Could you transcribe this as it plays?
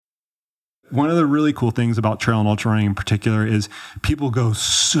one of the really cool things about trail and ultra running in particular is people go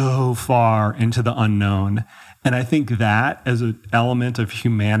so far into the unknown. And I think that as an element of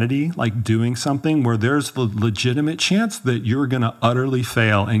humanity, like doing something where there's the legitimate chance that you're going to utterly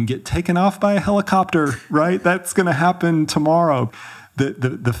fail and get taken off by a helicopter, right? That's going to happen tomorrow.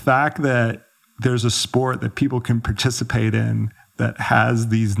 The fact that there's a sport that people can participate in that has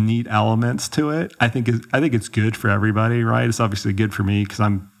these neat elements to it, I think it's good for everybody, right? It's obviously good for me because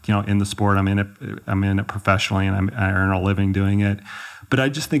I'm in the sport. I'm in it professionally, and I earn a living doing it. But I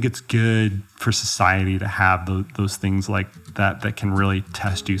just think it's good for society to have those things like that can really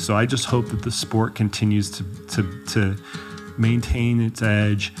test you. So I just hope that the sport continues to maintain its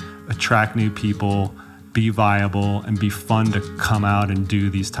edge, attract new people, be viable, and be fun to come out and do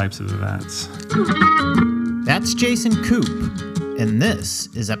these types of events. That's Jason Koop, and this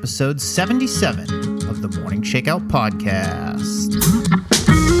is episode 77 of the Morning Shakeout Podcast.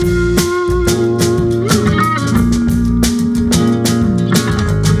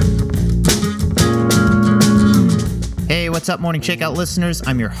 Hey, what's up, Morning Shakeout listeners?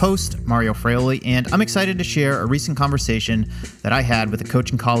 I'm your host, Mario Fraioli, and I'm excited to share a recent conversation that I had with a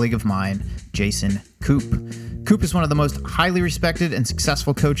coaching colleague of mine, Jason Koop. Koop is one of the most highly respected and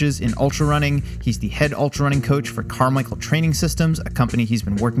successful coaches in ultra running. He's the head ultra running coach for Carmichael Training Systems, a company he's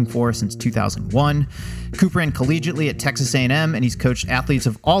been working for since 2001. Koop ran collegiately at Texas A&M, and he's coached athletes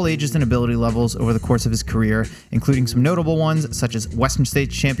of all ages and ability levels over the course of his career, including some notable ones such as Western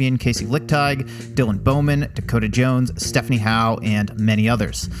States champion Casey Lichtig, Dylan Bowman, Dakota Jones, Stephanie Howe, and many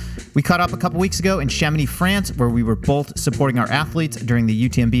others. We caught up a couple weeks ago in Chamonix, France, where we were both supporting our athletes during the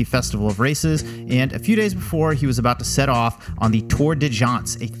UTMB Festival of Races, and a few days before he was about to set off on the Tour de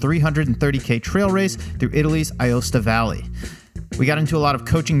Gents, a 330K trail race through Italy's Aosta Valley. We got into a lot of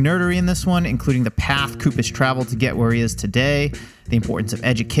coaching nerdery in this one, including the path Koop has traveled to get where he is today, the importance of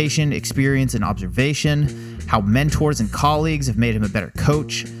education, experience, and observation, how mentors and colleagues have made him a better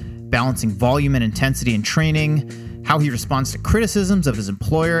coach, balancing volume and intensity in training, how he responds to criticisms of his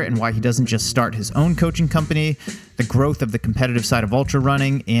employer and why he doesn't just start his own coaching company, the growth of the competitive side of ultra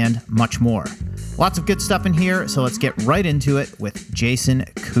running, and much more. Lots of good stuff in here, so let's get right into it with Jason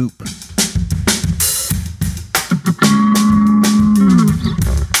Koop.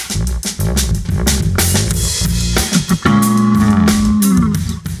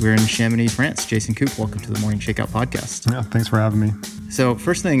 We're in Chamonix, France. Jason Koop, welcome to the Morning Shakeout Podcast. Yeah, thanks for having me. So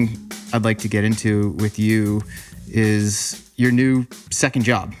first thing I'd like to get into with you is your new second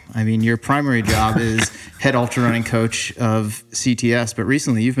job. I mean, your primary job is head ultra running coach of CTS, but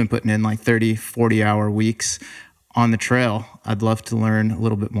recently you've been putting in like 30, 40-hour weeks on the trail. I'd love to learn a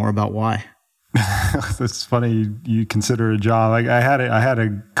little bit more about why. It's funny you consider it a job. I had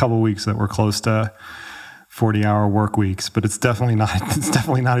a couple weeks that were close to 40-hour work weeks, but it's definitely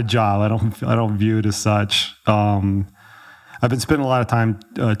not a job. I don't view it as such. I've been spending a lot of time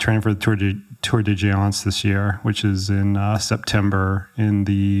training for the Tour de Gents this year, which is in September in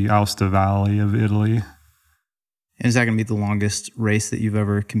the Aosta Valley of Italy. And is that going to be the longest race that you've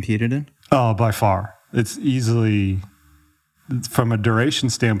ever competed in? Oh, by far. It's easily, from a duration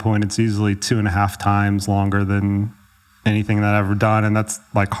standpoint, it's easily 2.5 times longer than anything that I've ever done. And that's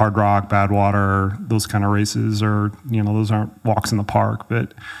like Hard Rock, Badwater, those kind of races, or, those aren't walks in the park,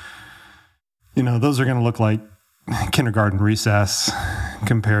 but, those are going to look like kindergarten recess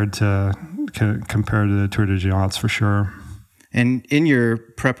compared to the Tour de Gents for sure. And in your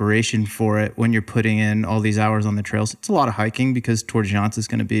preparation for it, when you're putting in all these hours on the trails, it's a lot of hiking because Tour de Gents is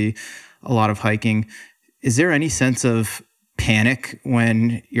going to be a lot of hiking. Is there any sense of panic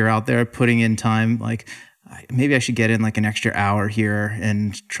when you're out there putting in time? Like, maybe I should get in like an extra hour here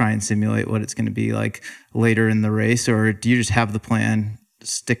and try and simulate what it's going to be like later in the race? Or do you just have the plan,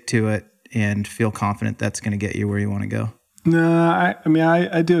 stick to it, and feel confident that's going to get you where you want to go? No,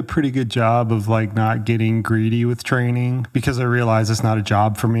 I do a pretty good job of like not getting greedy with training because I realize it's not a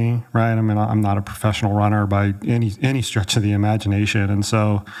job for me, right? I mean, I'm not a professional runner by any stretch of the imagination. And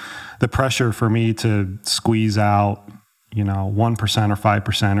so the pressure for me to squeeze out, 1% or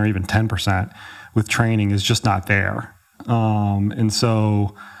 5% or even 10% with training is just not there. And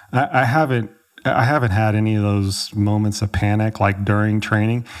so I haven't had any of those moments of panic like during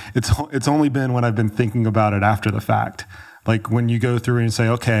training. It's only been when I've been thinking about it after the fact. Like when you go through and say,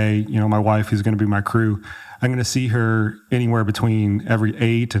 okay, my wife who's going to be my crew, I'm going to see her anywhere between every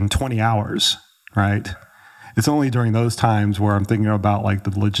 8 and 20 hours, right? It's only during those times where I'm thinking about like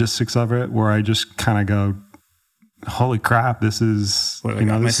the logistics of it, where I just kind of go, holy crap, this is what I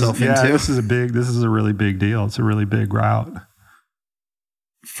got myself into. This is a really big deal. It's a really big route.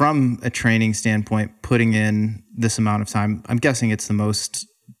 From a training standpoint, putting in this amount of time, I'm guessing it's the most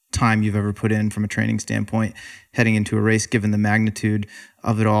time you've ever put in from a training standpoint heading into a race, given the magnitude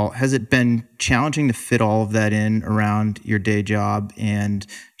of it all. Has it been challenging to fit all of that in around your day job and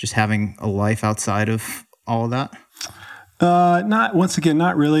just having a life outside of all of that?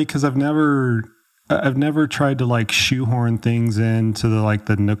 Not really, because I've never tried to like shoehorn things into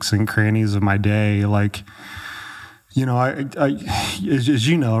the nooks and crannies of my day. Like, you know, as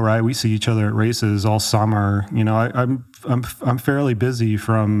you know, right, we see each other at races all summer. You know, I'm fairly busy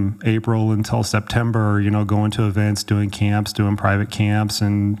from April until September, you know, going to events, doing camps, doing private camps,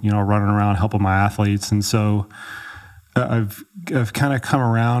 and, you know, running around helping my athletes. And so I've kind of come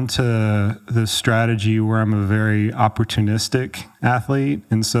around to this strategy where I'm a very opportunistic athlete.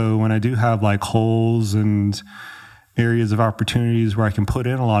 And so when I do have like holes and areas of opportunities where I can put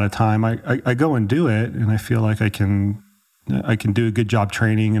in a lot of time, I go and do it. And I feel like I can do a good job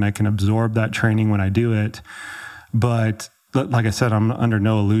training, and I can absorb that training when I do it. But like I said, I'm under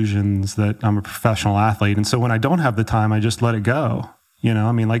no illusions that I'm a professional athlete. And so when I don't have the time, I just let it go. You know,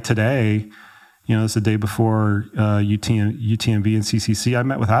 I mean, like today, you know, it's the day before UTMB and CCC. I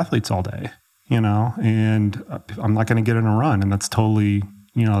met with athletes all day, you know, and I'm not going to get in a run. And that's totally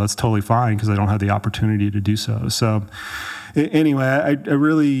fine, because I don't have the opportunity to do so. So anyway, I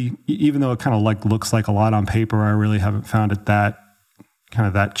really, even though it kind of like looks like a lot on paper, I really haven't found it that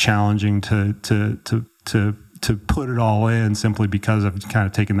challenging to put it all in, simply because I've kind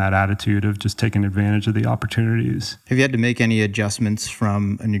of taken that attitude of just taking advantage of the opportunities. Have you had to make any adjustments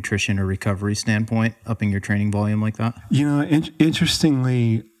from a nutrition or recovery standpoint, upping your training volume like that? You know,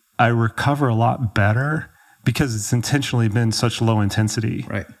 interestingly, I recover a lot better because it's intentionally been such low intensity.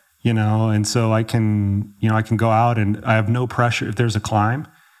 Right. You know, and so I can go out and I have no pressure. If there's a climb,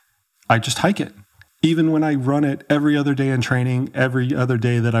 I just hike it. Even when I run it every other day in training, every other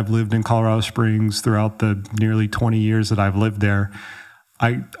day that I've lived in Colorado Springs throughout the nearly 20 years that I've lived there,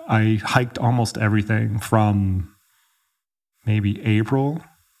 I hiked almost everything from maybe April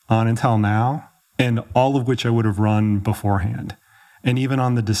on until now, and all of which I would have run beforehand. And even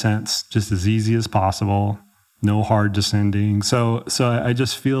on the descents, just as easy as possible, no hard descending. So I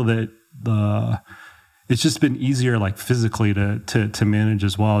just feel that it's just been easier, like physically, to manage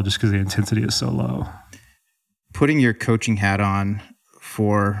as well, just because the intensity is so low. Putting your coaching hat on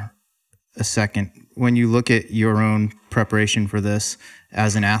for a second, when you look at your own preparation for this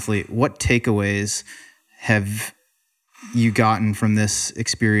as an athlete, what takeaways have you gotten from this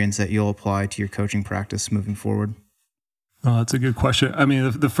experience that you'll apply to your coaching practice moving forward? Oh, that's a good question. I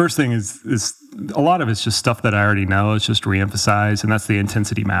mean, the first thing is a lot of it's just stuff that I already know. It's just reemphasized, and that's the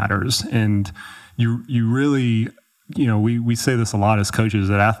intensity matters. And you really, you know, we say this a lot as coaches,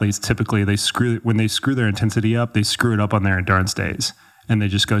 that athletes typically when they screw their intensity up, they screw it up on their endurance days, and they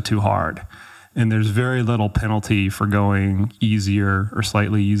just go too hard. And there's very little penalty for going easier or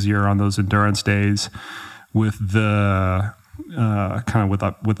slightly easier on those endurance days, with the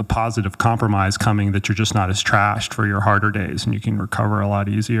with a positive compromise coming that you're just not as trashed for your harder days, and you can recover a lot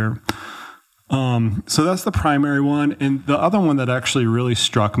easier. So that's the primary one. And the other one that actually really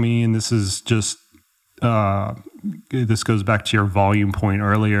struck me, and this is just, this goes back to your volume point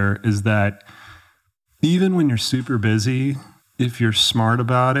earlier, is that even when you're super busy, if you're smart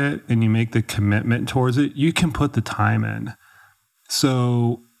about it and you make the commitment towards it, you can put the time in.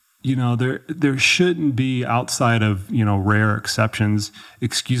 So, you know, there shouldn't be, outside of, you know, rare exceptions,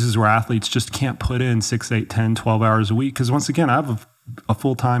 excuses where athletes just can't put in 6, 8, 10, 12 hours a week. Because once again, I have a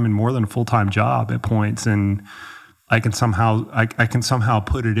full-time and more than a full-time job at points, and I can somehow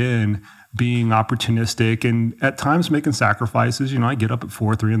put it in, being opportunistic and at times making sacrifices. You know, I get up at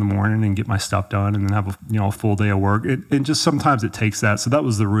 4, 3 in the morning and get my stuff done, and then have a full day of work. And just sometimes it takes that. So that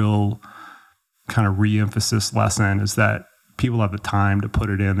was the real kind of re-emphasis lesson, is that people have the time to put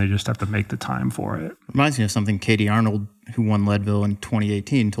it in. They just have to make the time for it. Reminds me of something Katie Arnold, who won Leadville in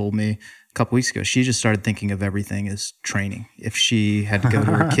 2018, told me a couple weeks ago. She just started thinking of everything as training. If she had to go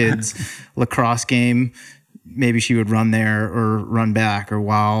to her kids' lacrosse game, maybe she would run there or run back, or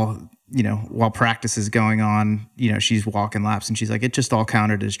while practice is going on, you know, she's walking laps, and she's like, it just all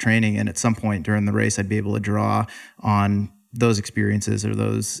counted as training. And at some point during the race, I'd be able to draw on those experiences or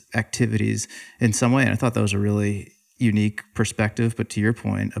those activities in some way. And I thought that was a really unique perspective. But to your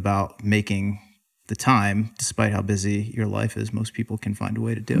point about making the time, despite how busy your life is, most people can find a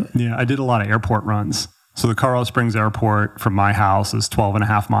way to do it. Yeah, I did a lot of airport runs. So the Colorado Springs airport from my house is 12 and a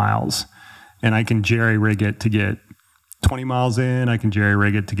half miles. And I can jerry rig it to get 20 miles in. I can jerry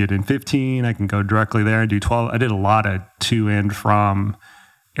rig it to get in 15. I can go directly there and do 12. I did a lot of to and from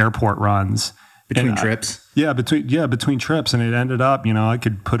airport runs. Between trips? Between trips. And it ended up, I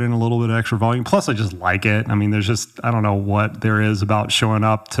could put in a little bit of extra volume. Plus, I just like it. I mean, I don't know what there is about showing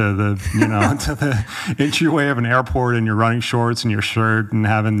up to the, to the entryway of an airport in your running shorts and your shirt and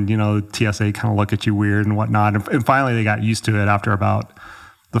having, TSA kind of look at you weird and whatnot. And finally, they got used to it after about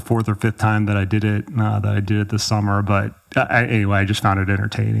the fourth or fifth time that I did it this summer. But anyway, I just found it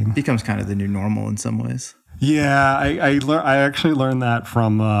entertaining. It becomes kind of the new normal in some ways. Yeah, I actually learned that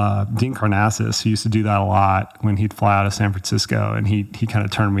from Dean Karnassus. He used to do that a lot when he'd fly out of San Francisco, and he kind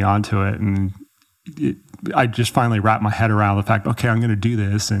of turned me on to it. And I just finally wrapped my head around the fact, okay, I'm going to do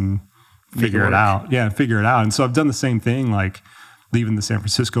this and figure it out. Yeah, figure it out. And so I've done the same thing, like leaving the San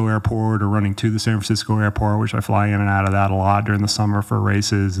Francisco airport or running to the San Francisco airport, which I fly in and out of that a lot during the summer for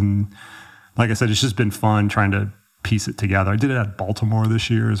races. And like I said, it's just been fun trying to piece it together. I did it at Baltimore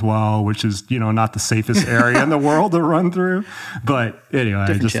this year as well, which is, not the safest area in the world to run through. But anyway,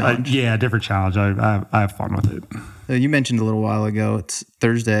 different challenge. I have fun with it. You mentioned a little while ago, it's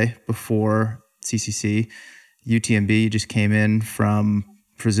Thursday before CCC. UTMB just came in from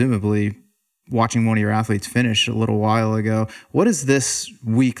presumably watching one of your athletes finish a little while ago. What does this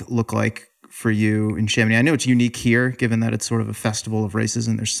week look like for you in Chamonix? I know it's unique here, given that it's sort of a festival of races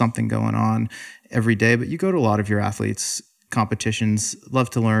and there's something going on every day, but you go to a lot of your athletes' competitions. Love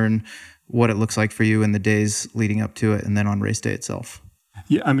to learn what it looks like for you in the days leading up to it and then on race day itself.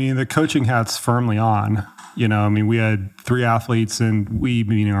 Yeah, I mean, the coaching hat's firmly on. We had 3 athletes, and we,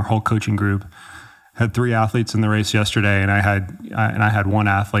 meaning our whole coaching group, had 3 athletes in the race yesterday, and I had 1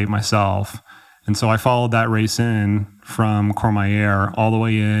 athlete myself. And so I followed that race in from Courmayeur all the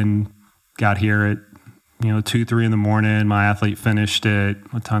way in, got here at 2, 3 in the morning. My athlete finished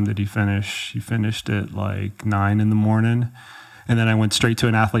at, what time did he finish? He finished at like 9 in the morning. And then I went straight to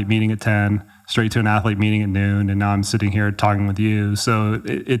an athlete meeting at 10, straight to an athlete meeting at noon. And now I'm sitting here talking with you. So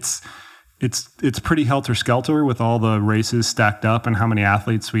it's pretty helter-skelter with all the races stacked up and how many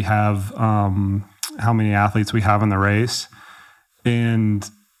athletes we have in the race. And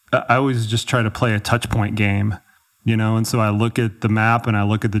I always just try to play a touch point game. And so I look at the map and I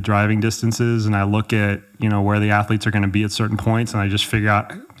look at the driving distances and I look at, where the athletes are going to be at certain points. And I just figure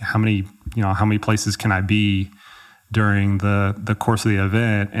out how many places can I be during the course of the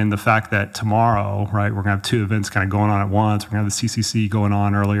event. And the fact that tomorrow, right, we're going to have 2 events kind of going on at once. We're going to have the CCC going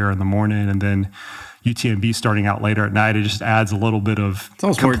on earlier in the morning and then UTMB starting out later at night. It just adds a little bit of It's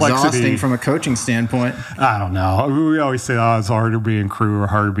almost complexity. More exhausting from a coaching standpoint. I don't know. We always say, it's harder to be in crew or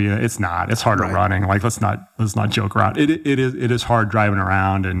harder to be. It's not. It's harder running. Like let's not joke around. It is hard driving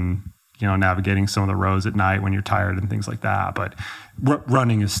around and navigating some of the roads at night when you're tired and things like that. But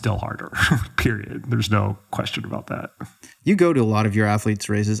running is still harder. Period. There's no question about that. You go to a lot of your athletes'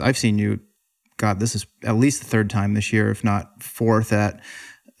 races. I've seen you. God, this is at least the 3rd time this year, if not 4th at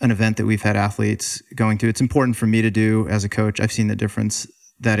an event that we've had athletes going to. It's important for me to do as a coach. I've seen the difference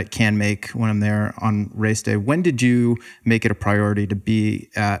that it can make when I'm there on race day. When did you make it a priority to be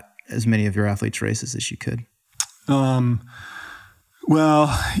at as many of your athletes' races as you could? Well,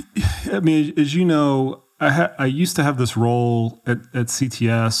 I mean, as you know, I used to have this role at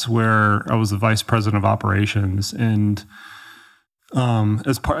CTS where I was the vice president of operations, and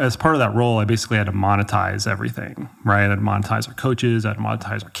as part of that role, I basically had to monetize everything, right? I had to monetize our coaches, I had to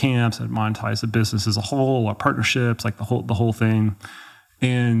monetize our camps, I had to monetize the business as a whole, our partnerships, like the whole thing.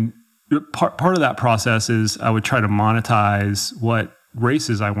 And part of that process is I would try to monetize what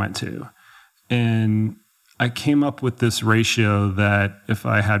races I went to, and I came up with this ratio that if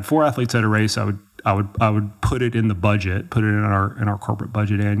I had 4 athletes at a race, I would put it in the budget, put it in our corporate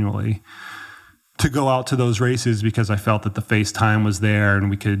budget annually, to go out to those races because I felt that the face time was there and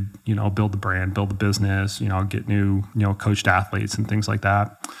we could, build the brand, build the business, get new, coached athletes and things like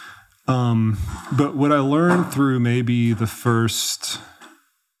that. But what I learned through maybe the first,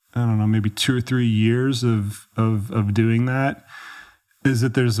 maybe 2 or 3 years of doing that is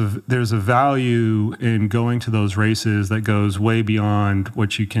that there's a value in going to those races that goes way beyond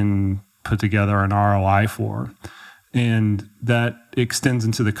what you can put together an ROI for. And that extends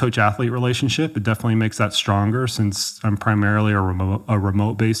into the coach-athlete relationship. It definitely makes that stronger since I'm primarily a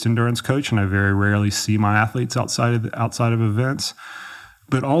remote-based endurance coach, and I very rarely see my athletes outside of events.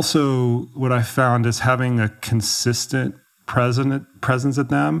 But also, what I found is having a consistent presence at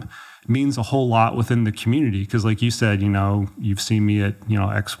them means a whole lot within the community. Because, like you said, you've seen me at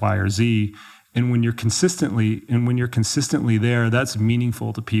X, Y, or Z. And when you're consistently there, that's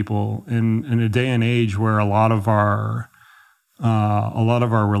meaningful to people. In a day and age where a lot of our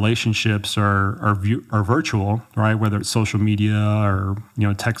relationships are virtual, right? Whether it's social media or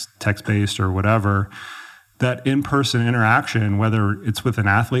text based or whatever, that in-person interaction, whether it's with an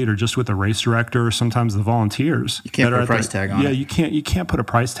athlete or just with a race director or sometimes the volunteers. You can't put a price tag on it. Yeah, you can't put a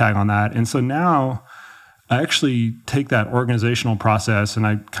price tag on that. And so now I actually take that organizational process and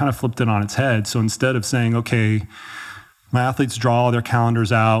I kind of flipped it on its head. So instead of saying, okay, my athletes draw their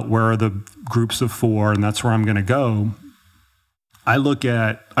calendars out, where are the groups of 4, and that's where I'm going to go,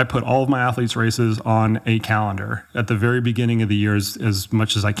 I put all of my athletes' races on a calendar at the very beginning of the year as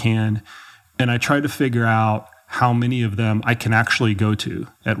much as I can. And I try to figure out how many of them I can actually go to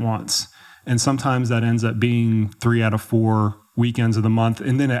at once. And sometimes that ends up being 3 out of 4 weekends of the month.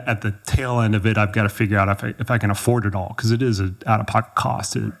 And then at the tail end of it, I've got to figure out if I can afford it all, because it is an out-of-pocket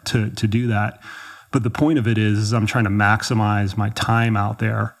cost to do that. But the point of it is I'm trying to maximize my time out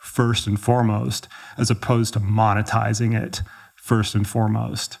there first and foremost, as opposed to monetizing it first and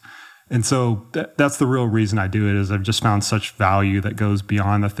foremost. And so that's the real reason I do it, is I've just found such value that goes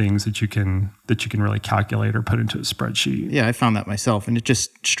beyond the things that you can really calculate or put into a spreadsheet. Yeah, I found that myself, and it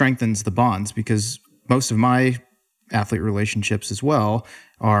just strengthens the bonds, because most of my athlete relationships as well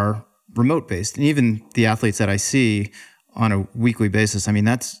are remote based. And even the athletes that I see on a weekly basis, I mean,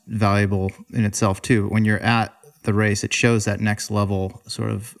 that's valuable in itself too. When you're at the race, it shows that next level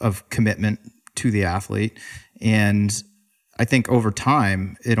sort of commitment to the athlete. And I think over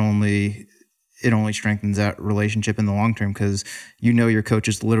time, it only strengthens that relationship in the long term, because you know your coach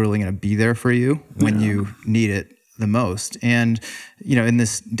is literally going to be there for you when you need it the most. And, in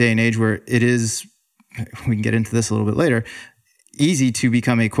this day and age where it is, we can get into this a little bit later, easy to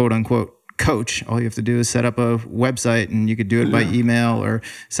become a quote unquote coach. All you have to do is set up a website, and you could do it by email or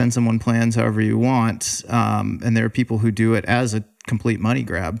send someone plans however you want. And there are people who do it as a complete money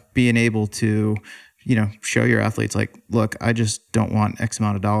grab. Being able to show your athletes, like, look, I just don't want X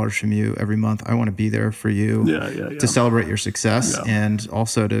amount of dollars from you every month. I want to be there for you to celebrate your success and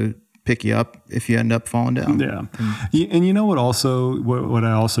also to pick you up if you end up falling down. Yeah. And you know what I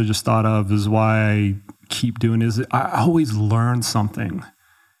also just thought of is why I keep doing is I always learn something.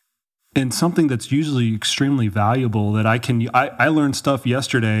 And something that's usually extremely valuable that I learned stuff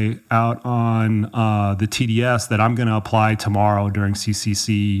yesterday out on the TDS that I'm going to apply tomorrow during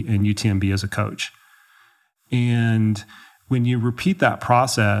CCC and UTMB as a coach. And when you repeat that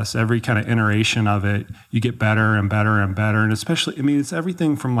process, every kind of iteration of it, you get better and better and better. And especially, it's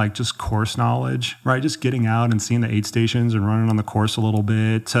everything from like just course knowledge, right? Just getting out and seeing the aid stations and running on the course a little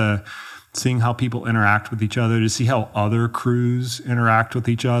bit, to seeing how people interact with each other, to see how other crews interact with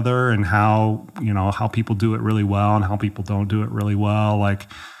each other, and how people do it really well and how people don't do it really well. Like,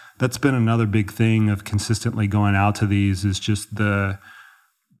 that's been another big thing of consistently going out to these, is just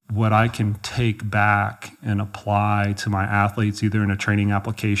what I can take back and apply to my athletes, either in a training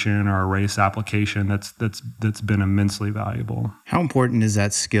application or a race application. That's been immensely valuable. How important is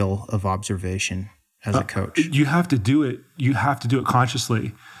that skill of observation as a coach? You have to do it. You have to do it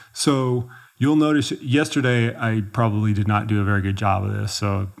consciously. So you'll notice yesterday I probably did not do a very good job of this.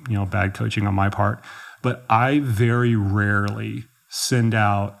 So, bad coaching on my part. But I very rarely send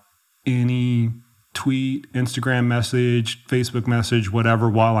out any tweet, Instagram message, Facebook message, whatever,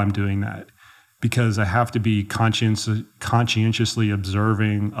 while I'm doing that, because I have to be conscientiously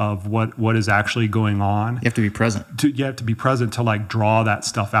observing of what is actually going on. You have to be present. You have to be present to like draw that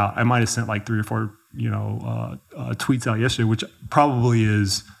stuff out. I might have sent like 3 or 4, tweets out yesterday, which probably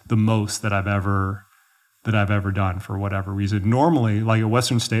is the most that I've ever done for whatever reason. Normally, like at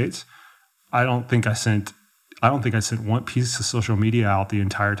Western States, I don't think I sent one piece of social media out the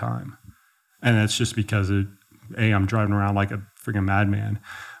entire time. And that's just because I'm driving around like a freaking madman.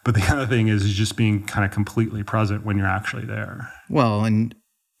 But the other thing is just being kind of completely present when you're actually there. Well, and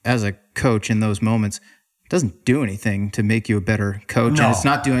as a coach in those moments, it doesn't do anything to make you a better coach. No. And it's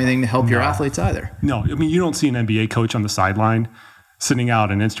not doing anything to help your athletes either. No, you don't see an NBA coach on the sideline sending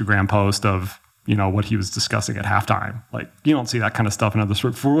out an Instagram post of, what he was discussing at halftime. Like, you don't see that kind of stuff in other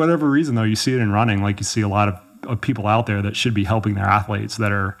sports. For whatever reason, though, you see it in running. Like, you see a lot of people out there that should be helping their athletes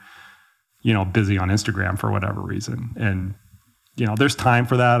that are, busy on Instagram for whatever reason. And, there's time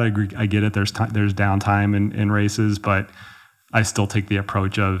for that. I agree. I get it. There's downtime in races, but I still take the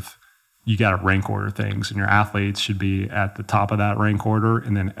approach of, you got to rank order things, and your athletes should be at the top of that rank order.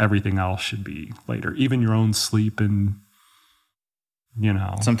 And then everything else should be later, even your own sleep and,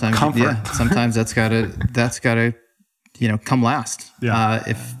 sometimes comfort. Yeah, sometimes that's gotta, come last. Yeah.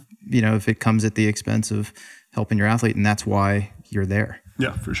 If it comes at the expense of helping your athlete, and that's why you're there.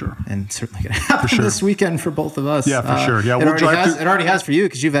 Yeah, for sure. And certainly going to happen this weekend for both of us. Yeah, for sure. Yeah, it already has for you,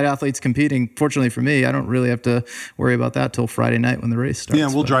 because you've had athletes competing. Fortunately for me, I don't really have to worry about that till Friday night when the race starts. Yeah,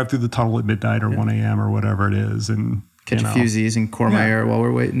 we'll drive through the tunnel at midnight or 1 a.m. or whatever it is, and catch a few Z's and Courmayeur while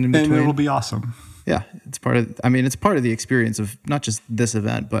we're waiting in between. And it'll be awesome. Yeah, it's part of, I mean, it's part of the experience of not just this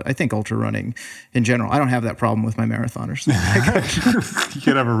event, but I think ultra running in general. I don't have that problem with my marathoners. You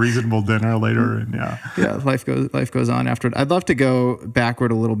could have a reasonable dinner later, and yeah, life goes on afterward. I'd love to go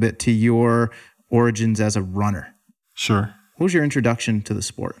backward a little bit to your origins as a runner. Sure. What was your introduction to the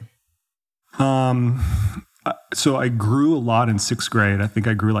sport? So I grew a lot in sixth grade. I think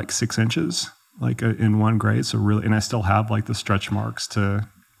I grew like 6 inches, like in one grade. So really, and I still have like the stretch marks to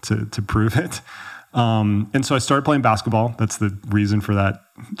prove it. And so I started playing basketball. That's the reason for that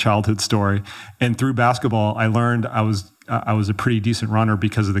childhood story. And through basketball, I learned I was a pretty decent runner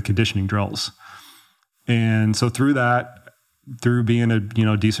because of the conditioning drills. And so through being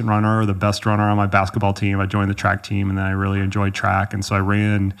a decent runner, or the best runner on my basketball team, I joined the track team, and then I really enjoyed track. And so I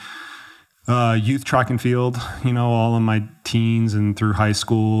ran youth track and field, all in my teens and through high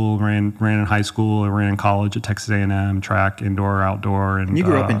school. Ran in high school. I ran in college at Texas A&M, track, indoor, outdoor. And you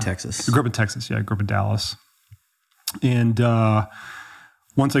grew up in Texas? I grew up in Texas, yeah. I grew up in Dallas. And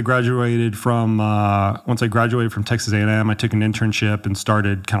once I graduated from Texas A&M, I took an internship and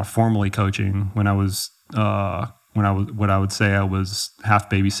started kind of formally coaching when I was what I would say I was half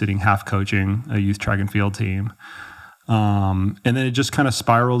babysitting, half coaching a youth track and field team. And then it just kind of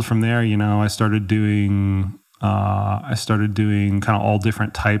spiraled from there. I started doing kind of all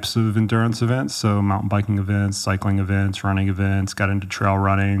different types of endurance events. So mountain biking events, cycling events, running events, got into trail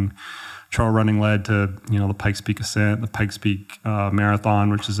running. Trail running led to, the Pikes Peak Ascent, the Pikes Peak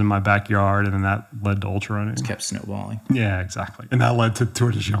Marathon, which is in my backyard. And then that led to ultra running. Just kept snowballing. Yeah, exactly. And that led to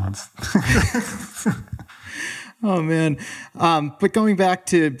Tour de France. Oh, man. But going back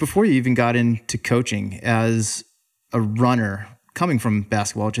to before you even got into coaching as a runner, coming from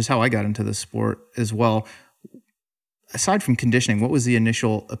basketball, which is how I got into the sport as well. Aside from conditioning, what was the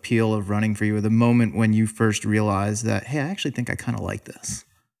initial appeal of running for you, or the moment when you first realized that, hey, I actually think I kind of like this?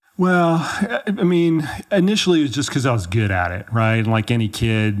 Well, I mean, initially it was just because I was good at it, right? And like any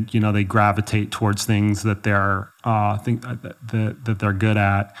kid, they gravitate towards things that they're that they're good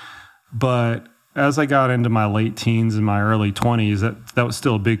at. But as I got into my late teens and my early 20s, that was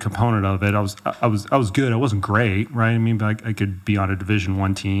still a big component of it. I was good. I wasn't great, right? I mean, but I could be on a Division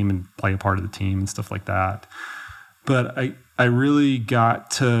I team and play a part of the team and stuff like that. But I really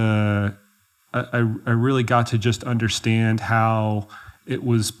got to just understand how it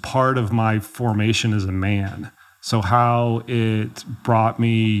was part of my formation as a man. So how it brought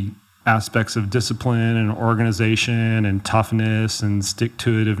me aspects of discipline and organization and toughness and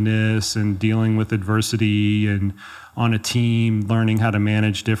stick-to-itiveness and dealing with adversity and on a team, learning how to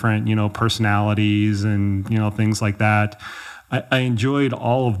manage different, personalities and, things like that. I enjoyed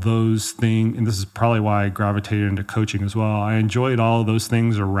all of those things, and this is probably why I gravitated into coaching as well. I enjoyed all of those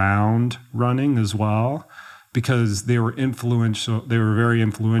things around running as well, because they were influential. They were very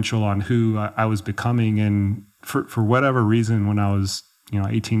influential on who I was becoming. And for whatever reason, when I was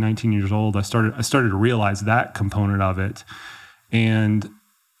 18, 19 years old, I started to realize that component of it. And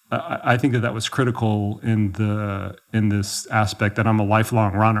I think that was critical in this aspect that I'm a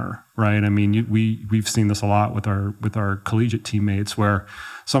lifelong runner, right? I mean, we've seen this a lot with our collegiate teammates, where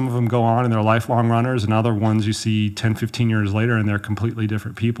some of them go on and they're lifelong runners, and other ones you see 10, 15 years later and they're completely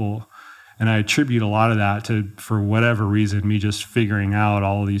different people. And I attribute a lot of that to, for whatever reason, me just figuring out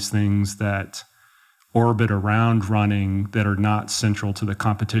all of these things that orbit around running that are not central to the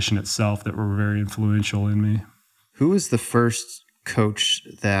competition itself, that were very influential in me. Who was the first coach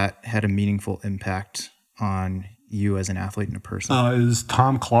that had a meaningful impact on you as an athlete and a person? It was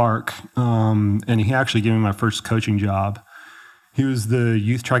Tom Clark, and he actually gave me my first coaching job. He was the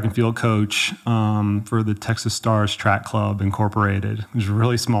youth track and field coach for the Texas Stars Track Club Incorporated. It was a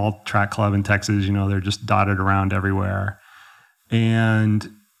really small track club in Texas. They're just dotted around everywhere.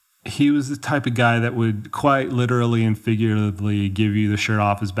 And he was the type of guy that would quite literally and figuratively give you the shirt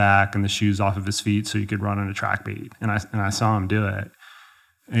off his back and the shoes off of his feet so you could run in a track beat. And I saw him do it.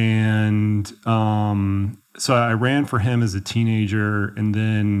 And so I ran for him as a teenager, and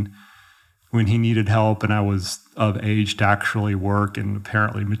then when he needed help and I was of age to actually work and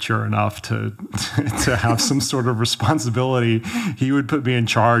apparently mature enough to have some sort of responsibility, he would put me in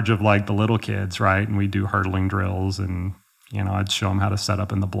charge of like the little kids, right? And we do hurdling drills, and I'd show him how to set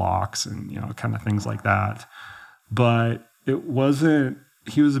up in the blocks and kind of things like that. But it wasn't.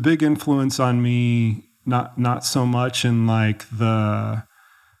 He was a big influence on me, not so much in like the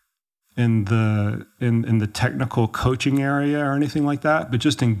technical coaching area or anything like that, but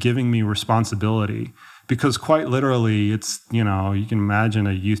just in giving me responsibility. Because quite literally, it's, you can imagine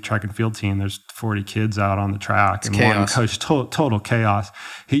a youth track and field team, there's 40 kids out on the track, and one coach, total chaos.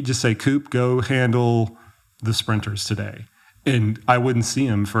 He'd just say, Koop, go handle the sprinters today. And I wouldn't see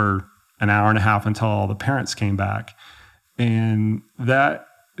him for an hour and a half until all the parents came back. And that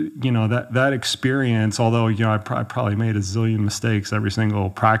experience, although, I probably made a zillion mistakes every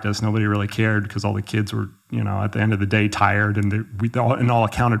single practice, nobody really cared because all the kids were, at the end of the day tired and we all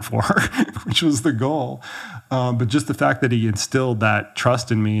accounted for, which was the goal. But just the fact that he instilled that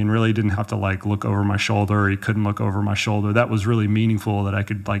trust in me and really didn't have to look over my shoulder, or he couldn't look over my shoulder, that was really meaningful, that I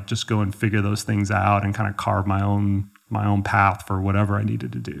could just go and figure those things out and kind of carve my own path for whatever I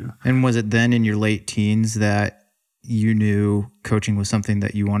needed to do. And was it then in your late teens that you knew coaching was something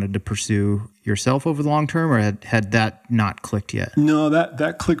that you wanted to pursue yourself over the long term, or had that not clicked yet? No,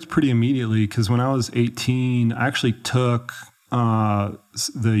 that clicked pretty immediately, because when I was 18, I actually took the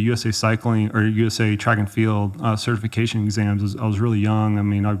USA Cycling or USA Track and Field certification exams. I was really young. I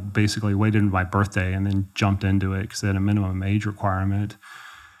mean, I basically waited until my birthday and then jumped into it because they had a minimum age requirement.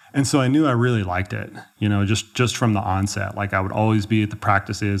 And so I knew I really liked it, just from the onset. I would always be at the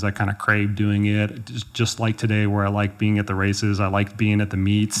practices. I kind of craved doing it, just like today, where I like being at the races. I liked being at the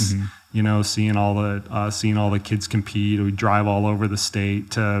meets, seeing all the kids compete. We'd drive all over the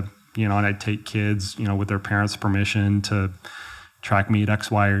state to, and I'd take kids, with their parents' permission, to track meet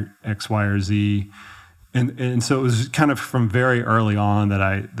X, Y, or Z. And so it was kind of from very early on that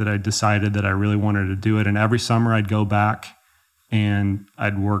I decided that I really wanted to do it. And every summer I'd go back and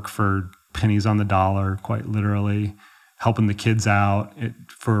I'd work for pennies on the dollar, quite literally, helping the kids out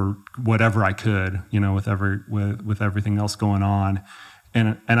for whatever I could, with everything else going on.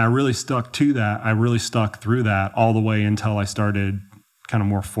 And I really stuck to that. I really stuck through that all the way until I started kind of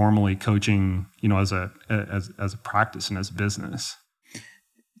more formally coaching, as a practice and as a business.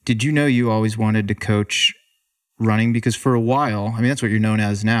 Did you know you always wanted to coach running? Because for a while, that's what you're known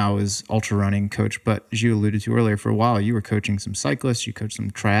as now, is ultra running coach. But as you alluded to earlier, for a while, you were coaching some cyclists, you coached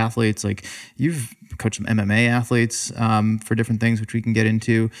some triathletes, you've coached some MMA athletes for different things, which we can get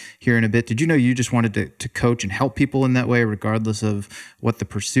into here in a bit. Did you know you just wanted to coach and help people in that way, regardless of what the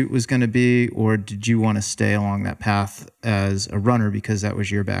pursuit was going to be? Or did you want to stay along that path as a runner because that was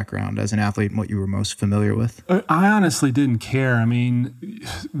your background as an athlete and what you were most familiar with? I honestly didn't care.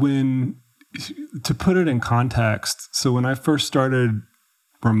 To put it in context, so when I first started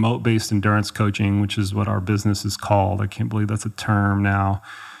remote-based endurance coaching, which is what our business is called, I can't believe that's a term now,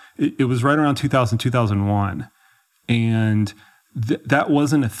 it was right around 2000, 2001. And that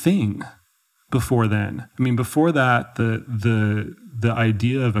wasn't a thing before then. Before that, the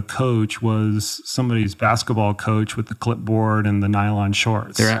idea of a coach was somebody's basketball coach with the clipboard and the nylon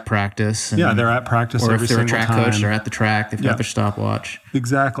shorts. They're at practice. They're at practice every single time. Or if they're a track coach, they're at the track. They've got their stopwatch.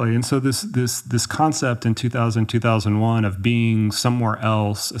 Exactly. And so this concept in 2000, 2001 of being somewhere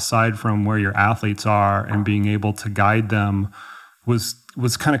else aside from where your athletes are and being able to guide them was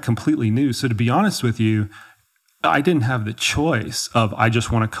kind of completely new. So to be honest with you, I didn't have the choice of I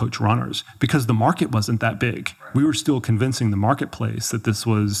just want to coach runners because the market wasn't that big. We were still convincing the marketplace that this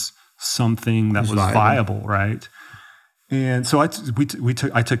was something that was viable, right? And so I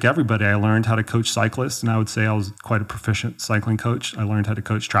took everybody. I learned how to coach cyclists, and I would say I was quite a proficient cycling coach. I learned how to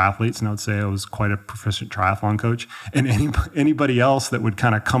coach triathletes, and I would say I was quite a proficient triathlon coach. And anybody else that would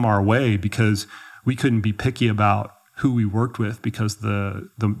kind of come our way, because we couldn't be picky about who we worked with because the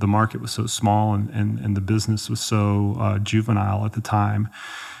market was so small and the business was so juvenile at the time.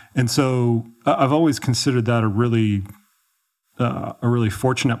 And so I've always considered that a really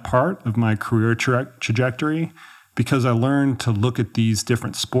fortunate part of my career trajectory, because I learned to look at these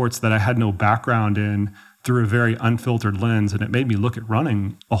different sports that I had no background in through a very unfiltered lens, and it made me look at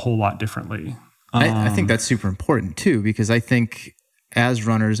running a whole lot differently. I think that's super important too, because I think as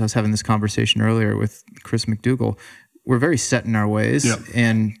runners, I was having this conversation earlier with Chris McDougall, we're very set in our ways. Yep.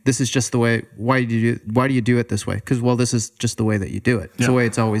 And this is just the way. Why do you do it this way? Because, this is just the way that you do it. It's the way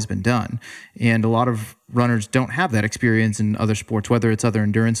it's always been done. And a lot of runners don't have that experience in other sports, whether it's other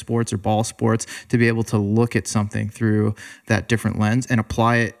endurance sports or ball sports, to be able to look at something through that different lens and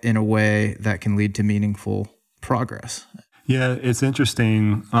apply it in a way that can lead to meaningful progress. Yeah, it's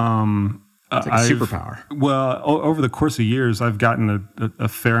interesting. It's like a superpower. Well, over the course of years, I've gotten a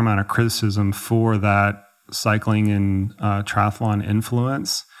fair amount of criticism for that cycling and triathlon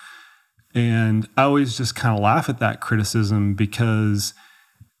influence. And I always just kind of laugh at that criticism because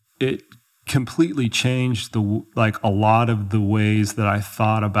it completely changed a lot of the ways that I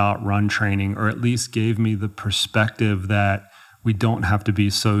thought about run training, or at least gave me the perspective that we don't have to be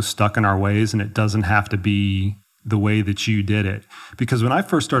so stuck in our ways and it doesn't have to be the way that you did it. Because when I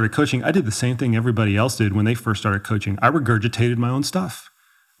first started coaching, I did the same thing everybody else did when they first started coaching. I regurgitated my own stuff.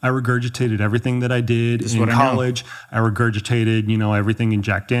 I regurgitated everything that I did in college. I regurgitated, everything in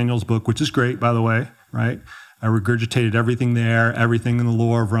Jack Daniel's book, which is great, by the way, right? I regurgitated everything there, everything in the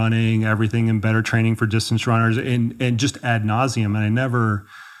lore of running, everything in better training for distance runners, and just ad nauseum. And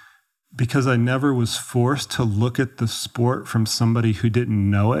because I never was forced to look at the sport from somebody who didn't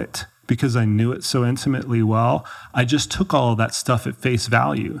know it, because I knew it so intimately well, I just took all of that stuff at face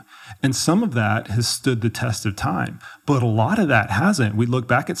value. And some of that has stood the test of time, but a lot of that hasn't. We look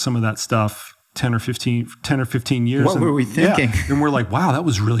back at some of that stuff 10 or 15 years. What were we thinking? Yeah, and we're like, wow, that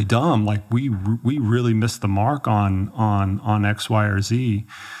was really dumb. Like we really missed the mark on X, Y, or Z.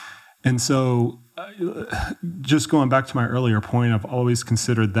 And so just going back to my earlier point, I've always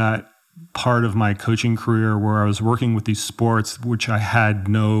considered that part of my coaching career where I was working with these sports, which I had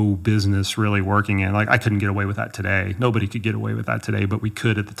no business really working in. Like I couldn't get away with that today. Nobody could get away with that today, but we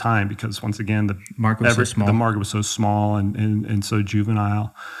could at the time because once again, the market was so small and so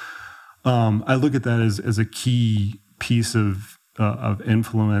juvenile. I look at that as a key piece of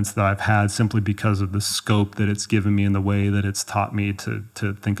influence that I've had simply because of the scope that it's given me and the way that it's taught me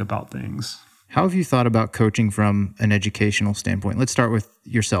to think about things. How have you thought about coaching from an educational standpoint? Let's start with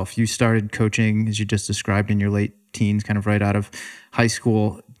yourself. You started coaching, as you just described, in your late teens, kind of right out of high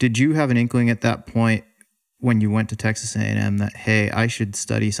school. Did you have an inkling at that point when you went to Texas A&M that, hey, I should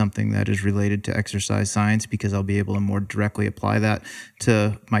study something that is related to exercise science because I'll be able to more directly apply that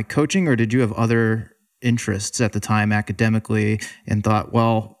to my coaching? Or did you have other interests at the time academically and thought,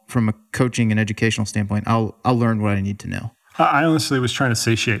 well, from a coaching and educational standpoint, I'll learn what I need to know? I honestly was trying to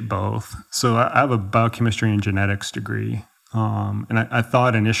satiate both. So I have a biochemistry and genetics degree. And I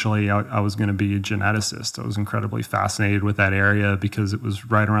thought initially I was going to be a geneticist. I was incredibly fascinated with that area because it was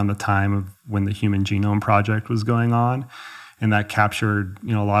right around the time of when the Human Genome Project was going on. And that captured,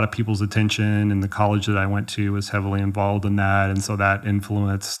 a lot of people's attention. And the college that I went to was heavily involved in that. And so that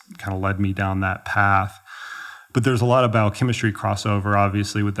influence kind of led me down that path. But there's a lot of biochemistry crossover,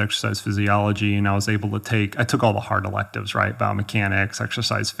 obviously, with exercise physiology. And I took all the hard electives, right? Biomechanics,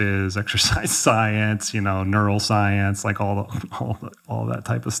 exercise phys, exercise science, neuroscience, like all that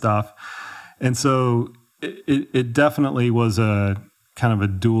type of stuff. And so it definitely was a kind of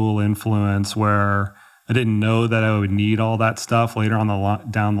a dual influence where I didn't know that I would need all that stuff later on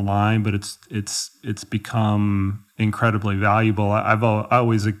down the line, but it's become incredibly valuable. I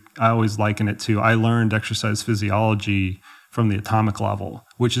always liken it to, I learned exercise physiology from the atomic level,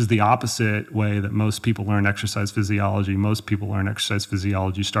 which is the opposite way that most people learn exercise physiology. Most people learn exercise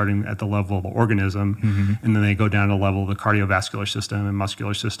physiology starting at the level of the organism, and then they go down to the level of the cardiovascular system and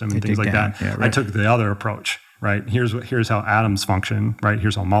muscular system and things like that. Yeah, right. I took the other approach. Right. Here's how atoms function. Right.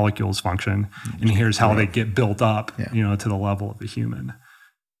 Here's how molecules function, and here's how they get built up. To the level of the human.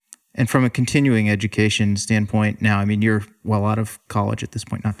 And from a continuing education standpoint, now, I mean, you're well out of college at this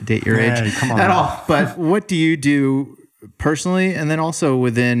point. Not to date your age come on at all. But what do you do personally, and then also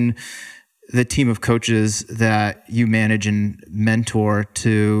within the team of coaches that you manage and mentor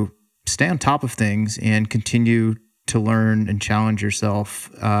to stay on top of things and continue to learn and challenge yourself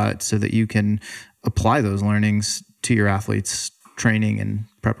so that you can apply those learnings to your athletes' training and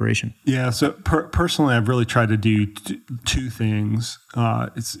preparation? Yeah. So personally, I've really tried to do two things.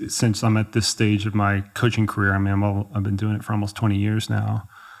 Since I'm at this stage of my coaching career, I've been doing it for almost 20 years now.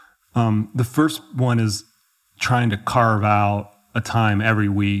 The first one is trying to carve out a time every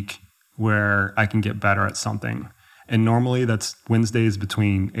week where I can get better at something. And normally that's Wednesdays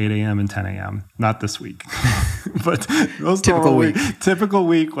between 8 a.m. and 10 a.m. Not this week, but most typical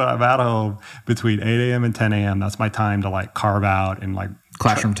week when I'm at home between 8 a.m. and 10 a.m. That's my time to like carve out and like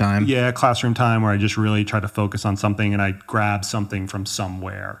classroom time. Yeah, classroom time where I just really try to focus on something and I grab something from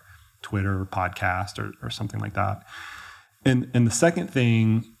somewhere, Twitter, podcast, or something like that. And the second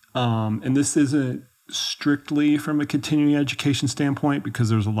thing, and this isn't strictly from a continuing education standpoint because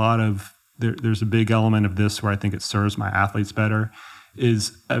there's a big element of this where I think it serves my athletes better,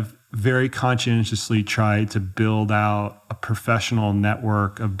 is I've very conscientiously tried to build out a professional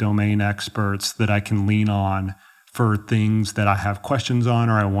network of domain experts that I can lean on for things that I have questions on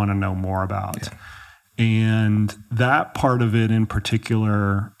or I want to know more about. Yeah. And that part of it in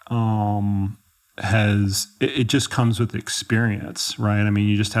particular it just comes with experience, right? I mean,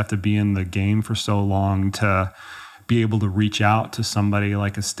 you just have to be in the game for so long to be able to reach out to somebody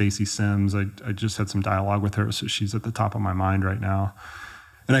like a Stacy Sims. I just had some dialogue with her, so she's at the top of my mind right now.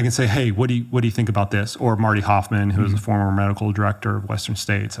 And I can say, hey, what do you think about this? Or Marty Hoffman, who is the former medical director of Western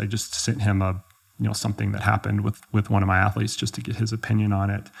States. I just sent him something that happened with one of my athletes just to get his opinion on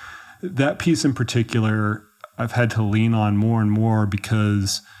it. That piece in particular, I've had to lean on more and more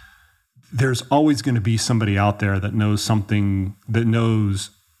because there's always going to be somebody out there that knows something, that knows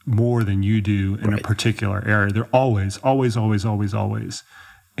more than you do in a particular area. They're always.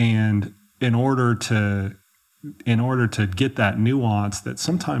 And in order to in order to get that nuance that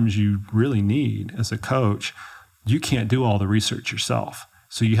sometimes you really need as a coach, you can't do all the research yourself.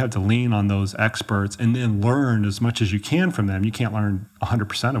 So you have to lean on those experts and then learn as much as you can from them. You can't learn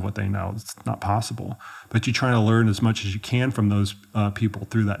 100% of what they know. It's not possible. But you try to learn as much as you can from those people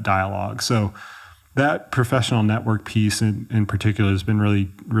through that dialogue. So that professional network piece in particular has been really,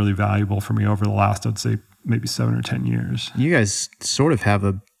 really valuable for me over the last, I'd say, maybe 7 or 10 years. You guys sort of have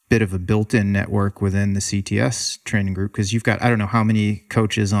a bit of a built-in network within the CTS training group, because you've got, I don't know how many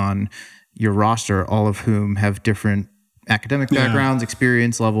coaches on your roster, all of whom have different academic backgrounds,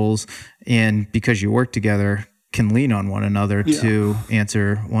 experience levels, and because you work together, can lean on one another to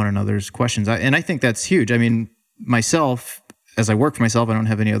answer one another's questions. And I think that's huge. I mean, myself, as I work for myself, I don't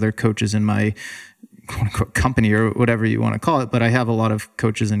have any other coaches in my quote-unquote company or whatever you want to call it, but I have a lot of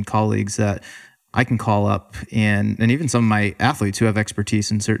coaches and colleagues that I can call up, and even some of my athletes who have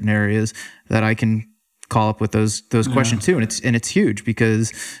expertise in certain areas that I can call up with those questions too. And it's huge,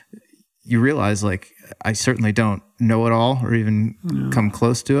 because you realize, like, I certainly don't know it all or even come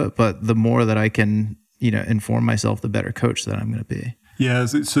close to it, but the more that I can, inform myself, the better coach that I'm going to be. Yeah.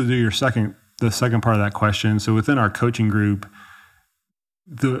 So to the second part of that question. So within our coaching group,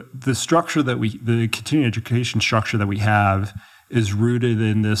 the structure the continuing education structure that we have is rooted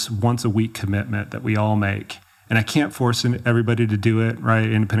in this once a week commitment that we all make. And I can't force everybody to do it, right?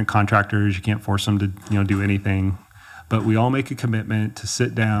 Independent contractors, you can't force them to, do anything. But we all make a commitment to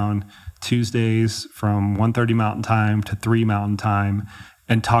sit down Tuesdays from 1:30 Mountain Time to 3 Mountain Time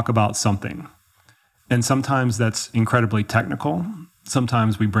and talk about something. And sometimes that's incredibly technical.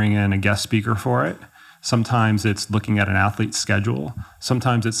 Sometimes we bring in a guest speaker for it. Sometimes it's looking at an athlete's schedule.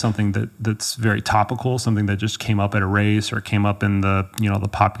 Sometimes it's something that's very topical, something that just came up at a race or came up in the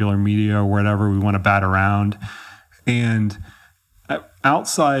popular media or whatever we want to bat around. And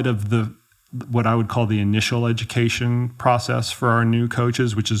outside of what I would call the initial education process for our new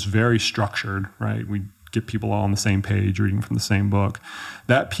coaches, which is very structured, right? We get people all on the same page, reading from the same book.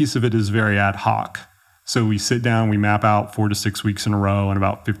 That piece of it is very ad hoc. So we sit down, we map out 4 to 6 weeks in a row, and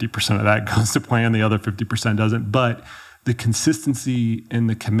about 50% of that goes to plan. The other 50% doesn't. But the consistency and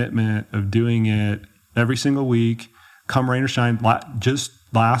the commitment of doing it every single week, come rain or shine, just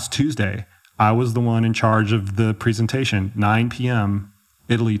last Tuesday, I was the one in charge of the presentation, 9 p.m.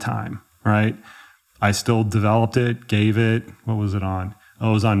 Italy time. Right, I still developed it, gave it. What was it on? Oh,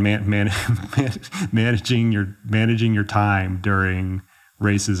 it was on managing your time during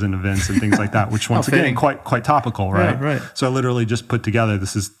races and events and things like that. Which once again, quite topical, right? Yeah, right. So I literally just put together.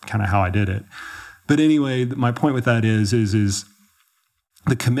 This is kind of how I did it. But anyway, my point with that is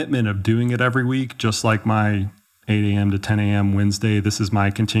the commitment of doing it every week, just like my 8 a.m. to 10 a.m. Wednesday. This is my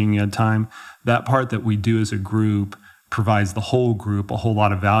continuing ed time. That part that we do as a group provides the whole group a whole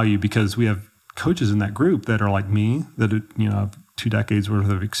lot of value, because we have coaches in that group that are like me, that have 2 decades worth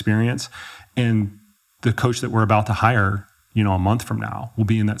of experience, and the coach that we're about to hire, a month from now, will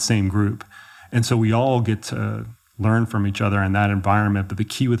be in that same group. And so we all get to learn from each other in that environment. But the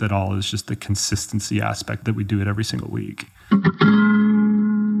key with it all is just the consistency aspect, that we do it every single week.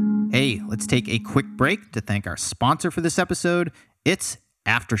 Hey, let's take a quick break to thank our sponsor for this episode. It's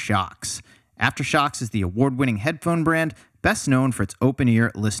Aftershocks. Aftershocks is the award-winning headphone brand best known for its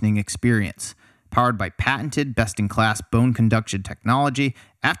open-ear listening experience. Powered by patented, best-in-class bone conduction technology,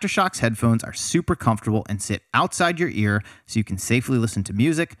 Aftershocks headphones are super comfortable and sit outside your ear so you can safely listen to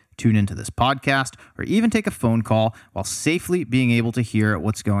music, tune into this podcast, or even take a phone call while safely being able to hear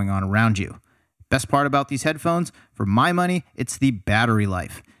what's going on around you. Best part about these headphones, for my money, it's the battery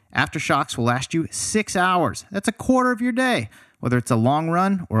life. Aftershocks will last you 6 hours. That's a quarter of your day. Whether it's a long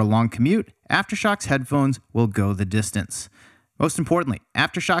run or a long commute, Aftershocks headphones will go the distance. Most importantly,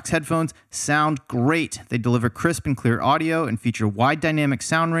 Aftershocks headphones sound great. They deliver crisp and clear audio and feature wide dynamic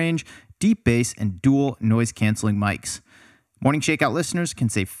sound range, deep bass, and dual noise-canceling mics. Morning Shakeout listeners can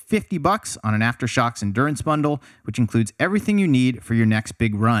save $50 on an Aftershocks Endurance Bundle, which includes everything you need for your next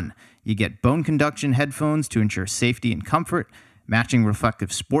big run. You get bone conduction headphones to ensure safety and comfort, matching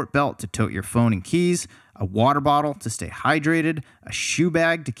reflective sport belt to tote your phone and keys, a water bottle to stay hydrated, a shoe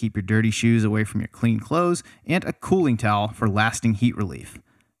bag to keep your dirty shoes away from your clean clothes, and a cooling towel for lasting heat relief.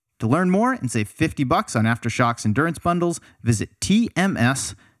 To learn more and save $50 on Aftershocks Endurance Bundles, visit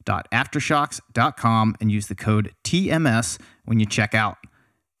tms.aftershocks.com and use the code TMS when you check out.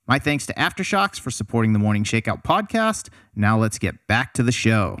 My thanks to Aftershocks for supporting the Morning Shakeout podcast. Now let's get back to the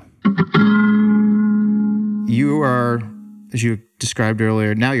show. You are as you described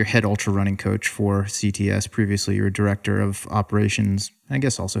earlier, now you're head ultra running coach for CTS. Previously, you were director of operations. I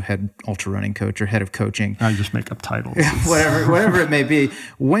guess also head ultra running coach or head of coaching. I just make up titles. whatever it may be.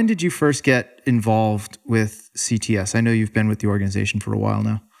 When did you first get involved with CTS? I know you've been with the organization for a while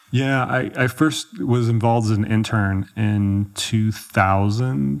now. Yeah, I first was involved as an intern in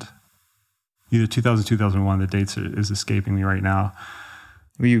 2000, either 2000, 2001. The dates is escaping me right now.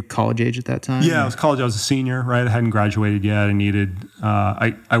 Were you college age at that time? Yeah, I was college. I was a senior, right? I hadn't graduated yet. I needed,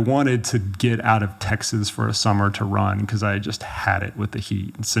 I wanted to get out of Texas for a summer to run because I just had it with the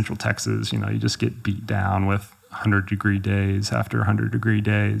heat. In Central Texas, you just get beat down with 100-degree days after 100-degree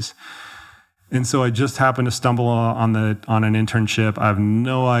days. And so I just happened to stumble on an internship. I have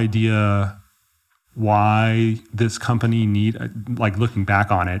no idea why this company looking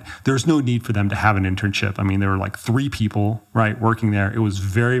back on it, there's no need for them to have an internship. I mean, there were like 3 people, right, working there. It was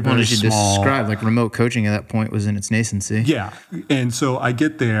very, very small. You described, like remote coaching at that point was in its nascency. Yeah. And so I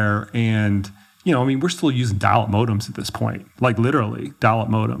get there and, we're still using dial-up modems at this point, like literally dial-up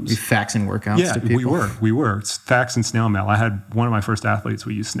modems. You faxing workouts to people? We were. It's fax and snail mail. I had one of my first athletes,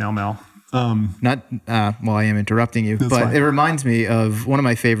 we used snail mail. I am interrupting you, but fine. It reminds me of one of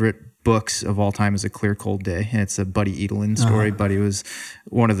my favorite books of all time is A Clear Cold Day. And it's a Buddy Edelin story. Buddy was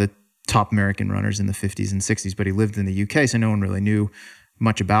one of the top American runners in the 50s and 60s, but he lived in the UK, so no one really knew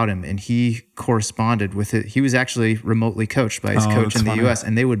much about him. And he corresponded with it. He was actually remotely coached by his coach in the US,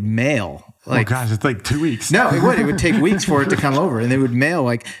 and they would mail. It's like 2 weeks. No, it would. It would take weeks for it to come over, and they would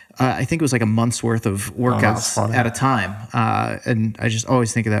mail I think it was like a month's worth of workouts at a time. And I just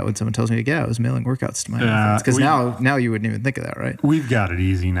always think of that when someone tells me, I was mailing workouts to my athletes. Because now you wouldn't even think of that, right? We've got it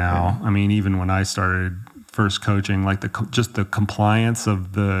easy now. Yeah. I mean, even when I started first coaching, like just the compliance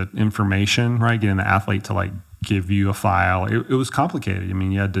of the information, right? Getting the athlete to give you a file. It was complicated. I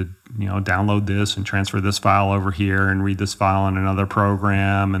mean, you had to, download this and transfer this file over here and read this file in another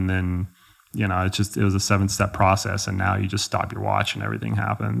program. And then, it was a 7-step process. And now you just stop your watch and everything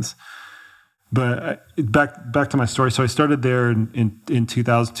happens. But back to my story. So I started there in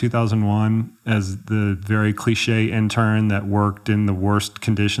 2000, 2001 as the very cliche intern that worked in the worst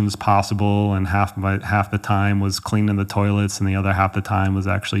conditions possible. And half the time was cleaning the toilets and the other half the time was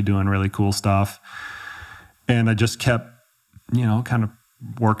actually doing really cool stuff. And I just kept, kind of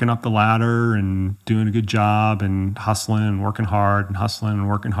working up the ladder and doing a good job and hustling and working hard and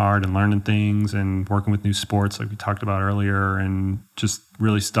learning things and working with new sports like we talked about earlier, and just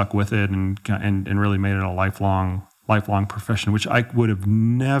really stuck with it and really made it a lifelong profession, which I would have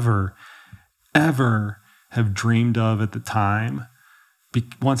never, ever have dreamed of at the time.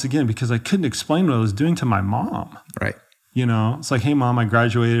 Once again, because I couldn't explain what I was doing to my mom. Right. It's like, hey, Mom, I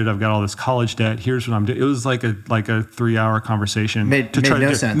graduated. I've got all this college debt. Here's what I'm doing. It was like a 3-hour conversation. Made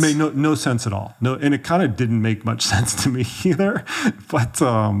no sense. Made no sense at all. No, and it kind of didn't make much sense to me either. But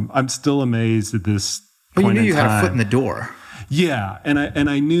I'm still amazed at this. But you knew you had a foot in the door. Yeah, and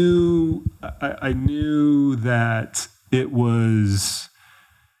I knew that it was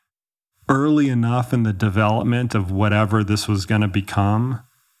early enough in the development of whatever this was going to become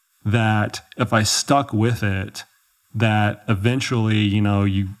that if I stuck with it, that eventually,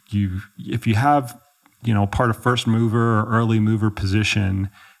 if you have, part of first mover or early mover position,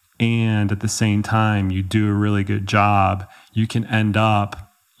 and at the same time you do a really good job, you can end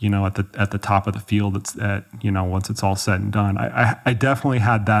up, at the top of the field. Once it's all said and done. I definitely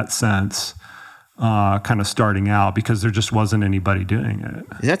had that sense, kind of starting out, because there just wasn't anybody doing it.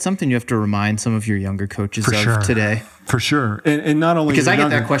 Is that something you have to remind some of your younger coaches today? For sure, and not only because I get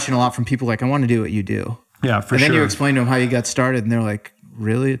that question a lot from people like, I want to do what you do. Yeah, for sure. And then you explain to them how you got started, and they're like,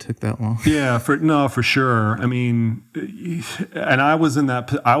 really? It took that long? Yeah, for sure. I mean, and when I was an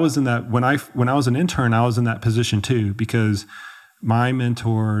intern, I was in that position too, because my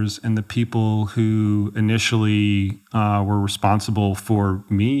mentors and the people who initially were responsible for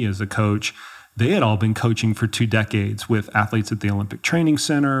me as a coach, they had all been coaching for 2 decades with athletes at the Olympic Training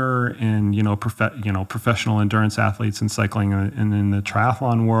Center and, professional endurance athletes in cycling and in the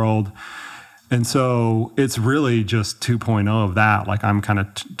triathlon world. And so it's really just 2.0 of that. Like, I'm kind of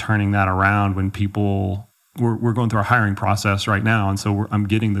turning that around when we're going through a hiring process right now. And so I'm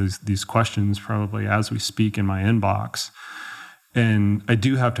getting these questions probably as we speak in my inbox. And I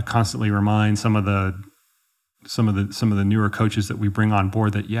do have to constantly remind some of the newer coaches that we bring on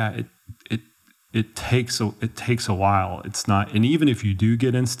board that, it takes a while. It's not, and even if you do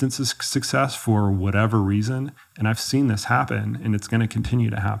get instances of success for whatever reason, and I've seen this happen, and it's going to continue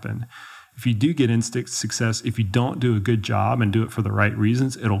to happen. If you do get instant success, if you don't do a good job and do it for the right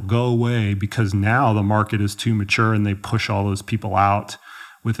reasons, it'll go away because now the market is too mature and they push all those people out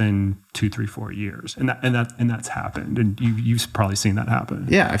within 2, 3, 4 years. And that's happened. And you've probably seen that happen.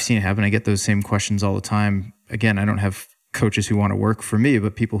 Yeah, I've seen it happen. I get those same questions all the time. Again, I don't have coaches who want to work for me,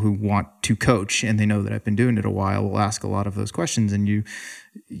 but people who want to coach and they know that I've been doing it a while will ask a lot of those questions. And you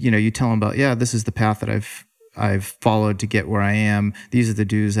tell them about, this is the path that I've followed to get where I am. These are the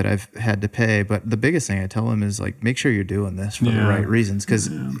dues that I've had to pay. But the biggest thing I tell them is like, make sure you're doing this for the right reasons.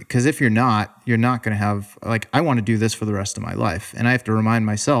 Because if you're not going to have, like, I want to do this for the rest of my life. And I have to remind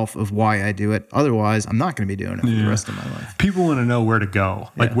myself of why I do it. Otherwise, I'm not going to be doing it for the rest of my life. People want to know where to go.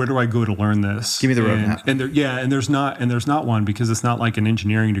 Like, where do I go to learn this? Give me the roadmap. And there's not one, because it's not like an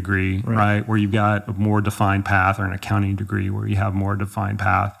engineering degree, right? Where you've got a more defined path, or an accounting degree where you have more defined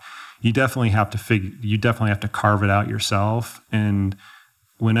path. You definitely have to carve it out yourself. And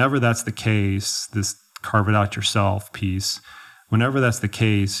whenever that's the case, this carve it out yourself piece, whenever that's the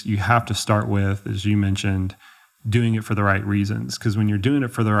case, you have to start with, as you mentioned, doing it for the right reasons. Because when you're doing it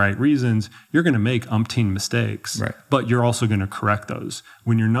for the right reasons, you're going to make umpteen mistakes, but you're also going to correct those.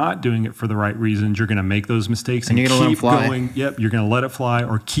 When you're not doing it for the right reasons, you're going to make those mistakes and you're going to let them fly. Going. Yep, you're going to let it fly,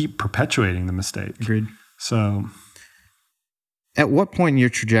 or keep perpetuating the mistake. Agreed. So, at what point in your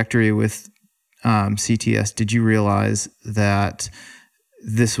trajectory with CTS did you realize that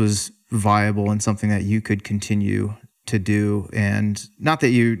this was viable and something that you could continue to do? And not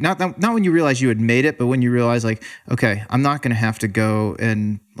when you realized you had made it, but when you realized, like, okay, I'm not going to have to go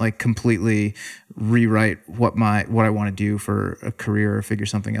and like completely rewrite what I want to do for a career or figure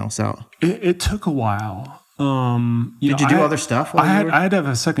something else out. It took a while. Did you do other stuff? I had to have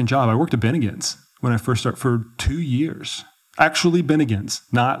a second job. I worked at Bennigan's when I first started for 2 years. Actually, Bennigan's,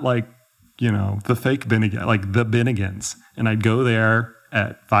 not like, the fake Bennigan, like the Bennigan's. And I'd go there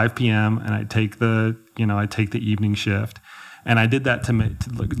at 5 p.m. and I'd take the evening shift. And I did that to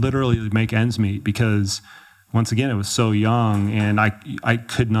literally make ends meet, because once again, it was so young, and I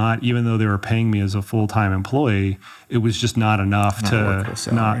could not, even though they were paying me as a full-time employee, it was just not enough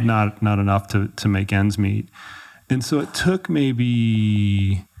not enough to make ends meet. And so it took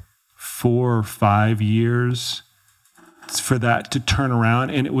maybe 4 or 5 years for that to turn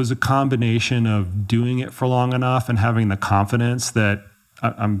around. And it was a combination of doing it for long enough and having the confidence that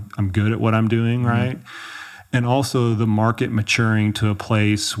I'm good at what I'm doing, right? And also the market maturing to a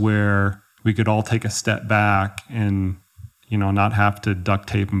place where we could all take a step back and, not have to duct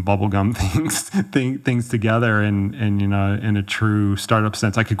tape and bubblegum things together. And in a true startup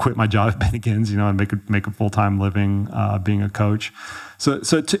sense, I could quit my job at Bennigan's, and make a full-time living being a coach. So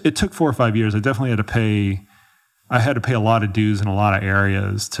it took 4 or 5 years. I definitely had to pay a lot of dues in a lot of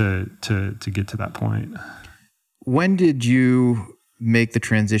areas to get to that point. When did you make the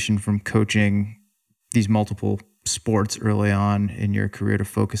transition from coaching these multiple sports early on in your career to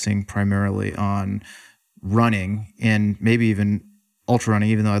focusing primarily on running and maybe even ultra running,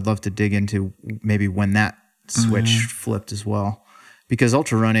 even though I'd love to dig into maybe when that switch flipped as well? Because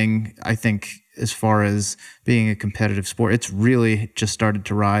ultra running, I think, as far as being a competitive sport, it's really just started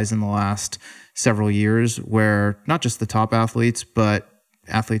to rise in the last several years, where not just the top athletes, but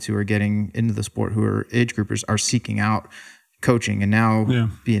athletes who are getting into the sport, who are age groupers, are seeking out coaching. And now,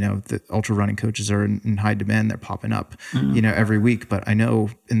 the ultra running coaches are in high demand. They're popping up, every week. But I know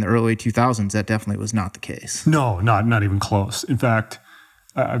in the early 2000s, that definitely was not the case. No, not even close. In fact,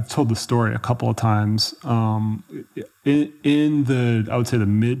 I've told the story a couple of times. In I would say the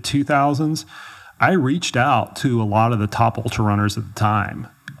mid 2000s, I reached out to a lot of the top ultra runners at the time.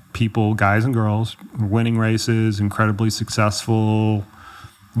 People, guys and girls, winning races, incredibly successful,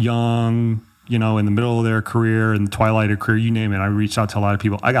 young, in the middle of their career, in the twilight of career, you name it. I reached out to a lot of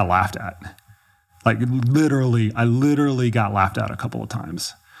people. I got laughed at. Like I literally got laughed at a couple of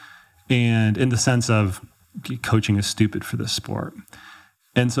times. And in the sense of coaching is stupid for this sport.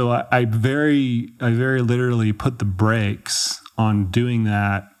 And so I very literally put the brakes on doing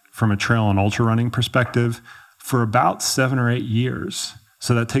that from a trail and ultra running perspective for about 7 or 8 years.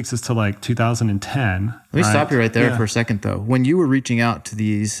 So that takes us to like 2010. Let me stop you right there for a second, though. When you were reaching out to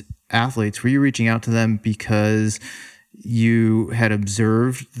these athletes, were you reaching out to them because you had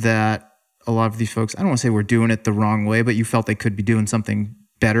observed that a lot of these folks, I don't want to say were doing it the wrong way, but you felt they could be doing something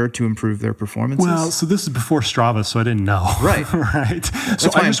better to improve their performances? Well, so this is before Strava, so I didn't know. Right. Right. That's so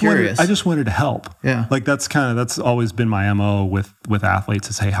why I'm curious. I just wanted to help. Yeah. Like that's always been my MO with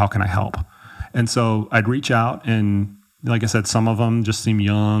athletes, is, hey, how can I help? And so I'd reach out, and like I said, some of them just seem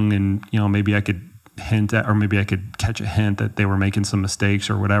young, and maybe I could hint at, or maybe I could catch a hint that they were making some mistakes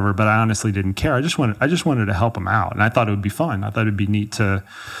or whatever, but I honestly didn't care. I just wanted to help them out, and I thought it would be fun. I thought it'd be neat to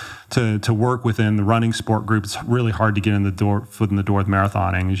work within the running sport group. It's really hard to get foot in the door with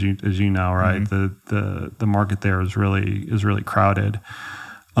marathoning, as you know, right? The market there is really crowded.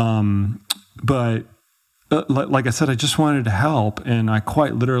 But like I said, I just wanted to help, and I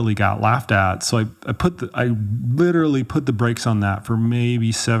quite literally got laughed at. So I literally put the brakes on that for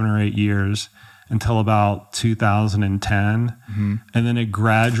maybe 7 or 8 years until about 2010, and then it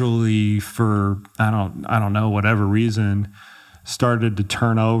gradually, for I don't know, whatever reason, started to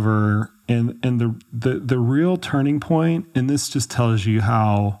turn over. And the real turning point, and this just tells you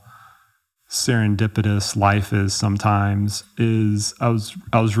how serendipitous life is sometimes, is I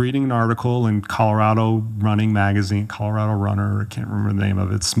was reading an article in Colorado Running Magazine, Colorado Runner, I can't remember the name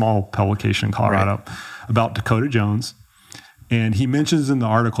of it, small publication in Colorado, about Dakota Jones. And he mentions in the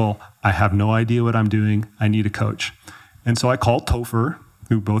article, I have no idea what I'm doing. I need a coach. And so I called Topher,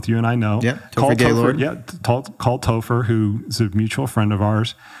 who both you and I know. Yeah, Topher Gaylord. Called Topher, who is a mutual friend of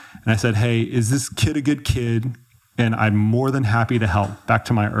ours. And I said, hey, is this kid a good kid? And I'm more than happy to help. Back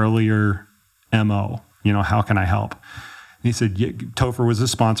to my earlier MO, how can I help? And he said, Topher was a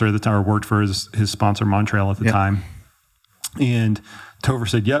sponsor at the time, or worked for his sponsor Montreal at the time. And Topher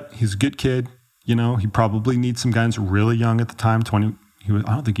said, yep, he's a good kid. He probably needs some guys really young at the time, 20. I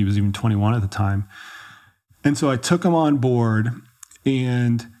don't think he was even 21 at the time. And so I took him on board,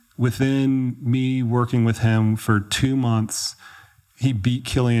 and within me working with him for 2 months, he beat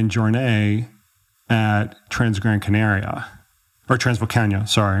Kilian Jornet at Transvolcania.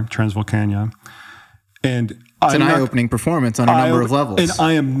 And it's an eye-opening performance on a number of levels. And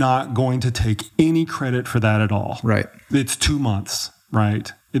I am not going to take any credit for that at all. Right. It's 2 months,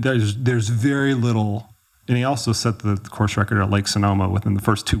 right? There's very little. And he also set the course record at Lake Sonoma within the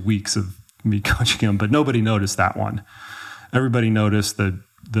first 2 weeks of me coaching him, but nobody noticed that one. Everybody noticed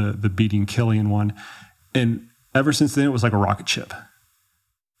the beating Kilian one. And ever since then, it was like a rocket ship.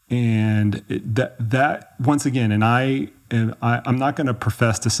 And that once again, and I'm not going to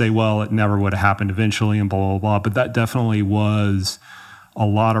profess to say, well, it never would have happened eventually and blah, blah, blah, but that definitely was a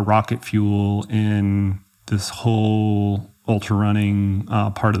lot of rocket fuel in this whole ultra running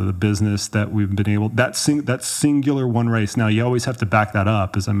part of the business that we've been able, that singular one race. Now, you always have to back that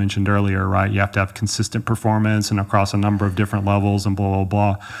up, as I mentioned earlier, right? You have to have consistent performance and across a number of different levels and blah,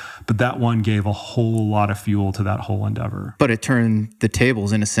 blah, blah. But that one gave a whole lot of fuel to that whole endeavor. But it turned the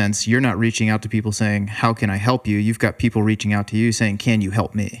tables in a sense. You're not reaching out to people saying, how can I help you? You've got people reaching out to you saying, can you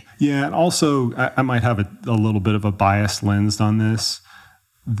help me? Yeah, and also I might have a little bit of a biased lens on this.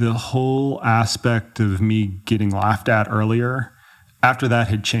 The whole aspect of me getting laughed at earlier, after that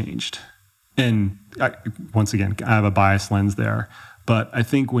had changed. And once again, I have a biased lens there. But I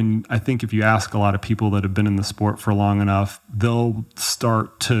think if you ask a lot of people that have been in the sport for long enough, they'll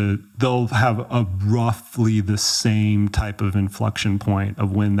have a roughly the same type of inflection point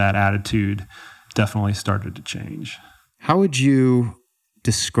of when that attitude definitely started to change. How would you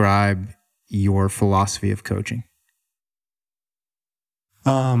describe your philosophy of coaching?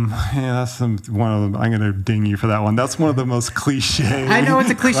 That's one of them. I'm going to ding you for that one. That's one of the most cliche. I know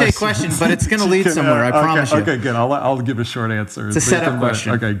it's a cliche question, but it's going to lead somewhere. I promise you. Okay, good. I'll give a short answer. It's a setup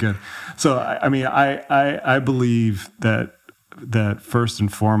question. Okay, good. So, I believe that first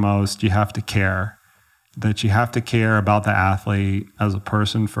and foremost, you have to care. That you have to care about the athlete as a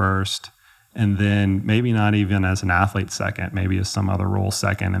person first, and then maybe not even as an athlete second, maybe as some other role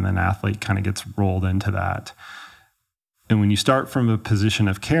second, and then athlete kind of gets rolled into that. And when you start from a position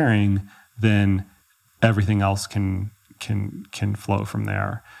of caring, then everything else can flow from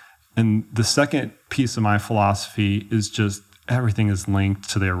there. And the second piece of my philosophy is just everything is linked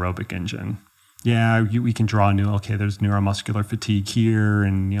to the aerobic engine. Yeah, we can draw there's neuromuscular fatigue here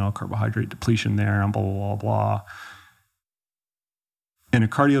and, carbohydrate depletion there and blah, blah, blah, blah. In a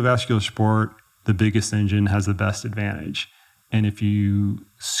cardiovascular sport, the biggest engine has the best advantage. And if you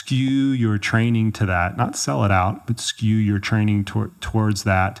skew your training to that, not sell it out, but skew your training towards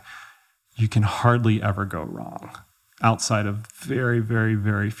that, you can hardly ever go wrong outside of very, very,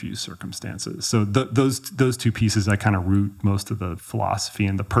 very few circumstances. So those two pieces, I kind of root most of the philosophy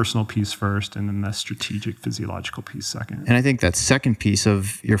in, the personal piece first and then the strategic physiological piece second. And I think that second piece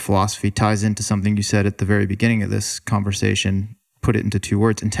of your philosophy ties into something you said at the very beginning of this conversation. Put it into 2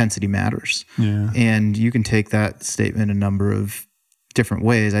 words: intensity matters. Yeah. And you can take that statement a number of different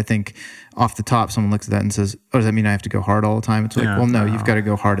ways. I think off the top, someone looks at that and says, oh, does that mean I have to go hard all the time? It's like, well, no, you've got to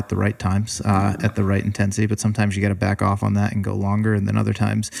go hard at the right times, at the right intensity. But sometimes you got to back off on that and go longer. And then other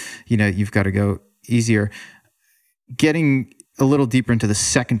times, you've got to go easier. Getting a little deeper into the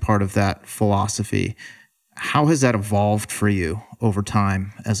second part of that philosophy, how has that evolved for you over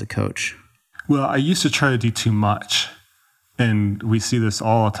time as a coach? Well, I used to try to do too much. And we see this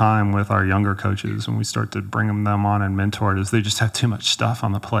all the time with our younger coaches when we start to bring them on and mentor, is they just have too much stuff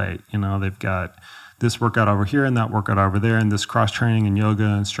on the plate. They've got this workout over here and that workout over there, and this cross training and yoga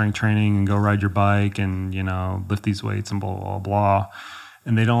and strength training, and go ride your bike and, lift these weights and blah, blah, blah.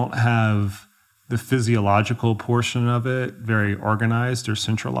 And they don't have the physiological portion of it very organized or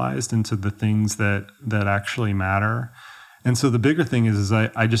centralized into the things that actually matter. And so the bigger thing is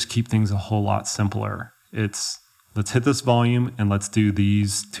I just keep things a whole lot simpler. It's let's hit this volume and let's do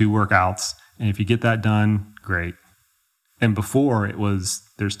these 2 workouts. And if you get that done, great. And before it was,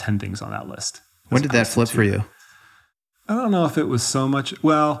 there's 10 things on that list. When did that flip for you? I don't know if it was so much.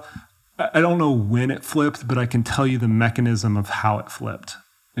 Well, I don't know when it flipped, but I can tell you the mechanism of how it flipped.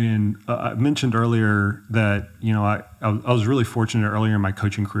 And I mentioned earlier that, I was really fortunate earlier in my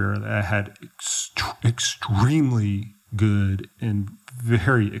coaching career that I had extremely good and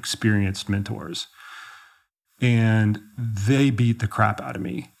very experienced mentors. And they beat the crap out of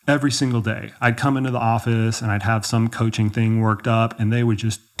me every single day. I'd come into the office and I'd have some coaching thing worked up and they would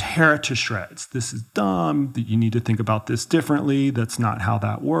just tear it to shreds. This is dumb, that you need to think about this differently. That's not how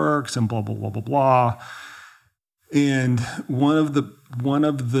that works, and blah, blah, blah, blah, blah. And one of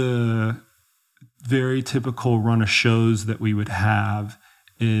the very typical run of shows that we would have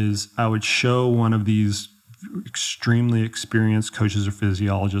is I would show one of these extremely experienced coaches or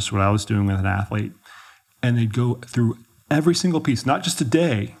physiologists what I was doing with an athlete. And they'd go through every single piece, not just a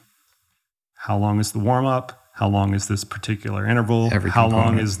day. How long is the warm-up? How long is this particular interval? How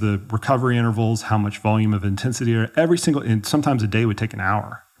long is the recovery intervals? How much volume of intensity? Every single, and sometimes a day would take an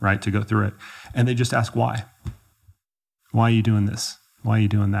hour, right, to go through it. And they just ask why. Why are you doing this? Why are you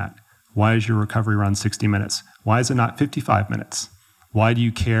doing that? Why is your recovery run 60 minutes? Why is it not 55 minutes? Why do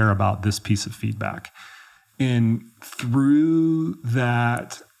you care about this piece of feedback? And through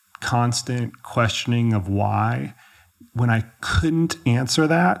that constant questioning of why, when I couldn't answer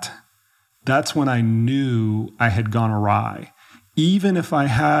that, that's when I knew I had gone awry. Even if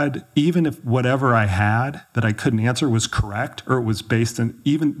whatever I had that I couldn't answer was correct, or it was based on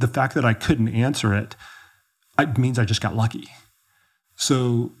even the fact that I couldn't answer it, it means I just got lucky.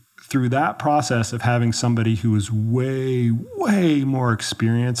 So through that process of having somebody who was way, way more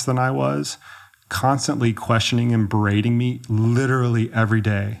experienced than I was, constantly questioning and berating me literally every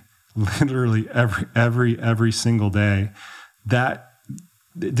day, literally every single day, that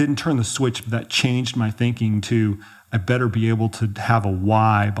it didn't turn the switch, but that changed my thinking to, I better be able to have a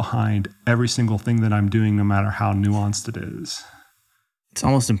why behind every single thing that I'm doing, no matter how nuanced it is. It's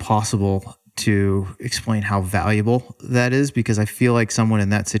almost impossible to explain how valuable that is, because I feel like someone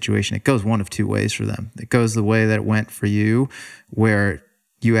in that situation, it goes one of 2 ways for them. It goes the way that it went for you, where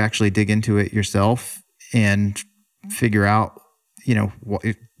you actually dig into it yourself and figure out,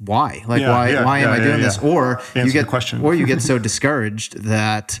 why? Why am I doing this? Or you get so discouraged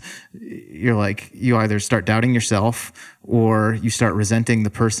that you're like, you either start doubting yourself or you start resenting the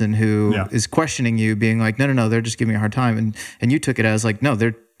person who is questioning you, being like, no, they're just giving me a hard time. And you took it as like, no,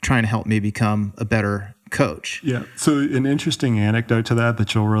 they're trying to help me become a better coach. Yeah. So an interesting anecdote to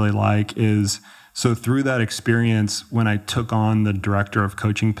that you'll really like is, so through that experience, when I took on the director of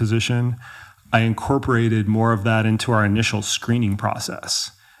coaching position, I incorporated more of that into our initial screening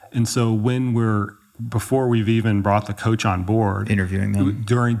process. And so before we've even brought the coach on board, interviewing them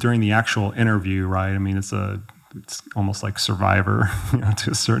during the actual interview, right? I mean, it's almost like Survivor,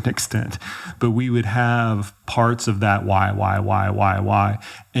 to a certain extent, but we would have parts of that why,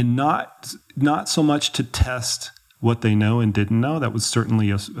 and not so much to test what they know and didn't know. That was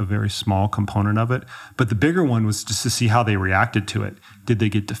certainly a very small component of it. But the bigger one was just to see how they reacted to it. Did they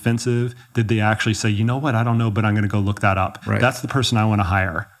get defensive? Did they actually say, you know what, I don't know, but I'm going to go look that up. Right. That's the person I want to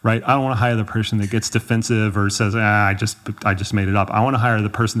hire, right? I don't want to hire the person that gets defensive or says, I just made it up. I want to hire the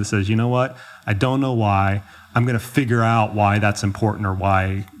person that says, you know what, I don't know why. I'm going to figure out why that's important, or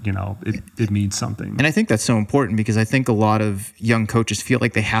why, it means something. And I think that's so important, because I think a lot of young coaches feel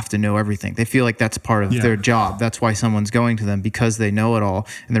like they have to know everything. They feel like that's part of their job. That's why someone's going to them, because they know it all.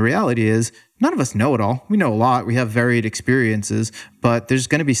 And the reality is, none of us know it all. We know a lot. We have varied experiences, but there's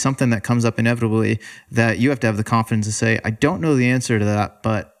going to be something that comes up inevitably that you have to have the confidence to say, I don't know the answer to that,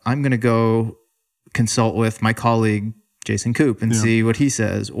 but I'm going to go consult with my colleague, Jason Koop, and see what he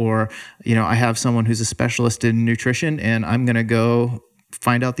says. Or, I have someone who's a specialist in nutrition, and I'm going to go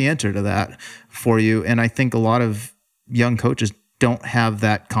find out the answer to that for you. And I think a lot of young coaches don't have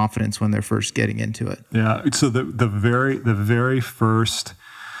that confidence when they're first getting into it. Yeah. So the very first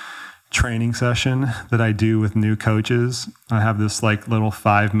training session that I do with new coaches, I have this like little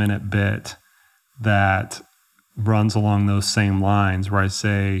 5-minute bit that runs along those same lines, where I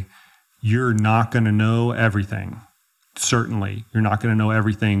say, you're not going to know everything. certainly you're not going to know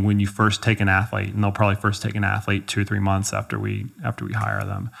everything when you first take an athlete, and they'll probably first take an athlete 2 or 3 months after we hire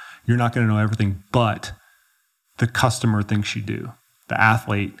them. You're not going to know everything, but the customer thinks you do. The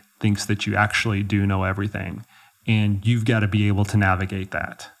athlete thinks that you actually do know everything, and you've got to be able to navigate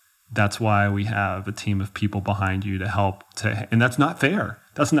that. That's why we have a team of people behind you to help and that's not fair.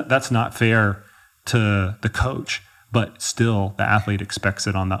 That's not fair to the coach, but still the athlete expects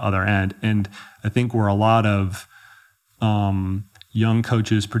it on the other end. And I think where a lot of young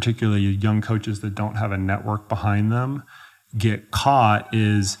coaches, particularly young coaches that don't have a network behind them, get caught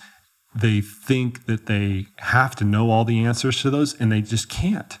is they think that they have to know all the answers to those, and they just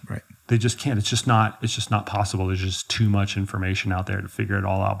can't. Right. They just can't. It's just not possible. There's just too much information out there to figure it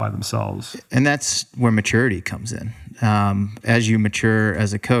all out by themselves. And that's where maturity comes in. As you mature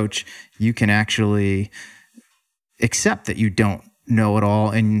as a coach, you can actually accept that you don't know it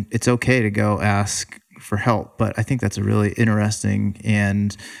all, and it's okay to go ask for help. But I think that's a really interesting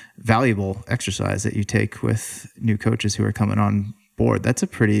and valuable exercise that you take with new coaches who are coming on board. That's a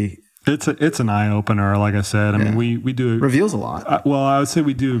pretty... It's an eye opener, like I said. I mean, we do reveals a lot. Well, I would say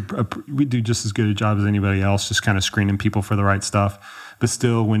we do just as good a job as anybody else, just kind of screening people for the right stuff. But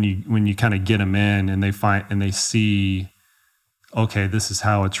still, when you kind of get them in and they see, okay, this is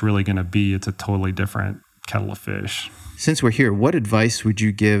how it's really going to be. It's a totally different kettle of fish. Since we're here, what advice would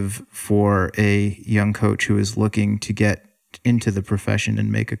you give for a young coach who is looking to get into the profession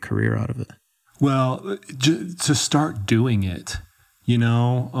and make a career out of it? Well, to start doing it.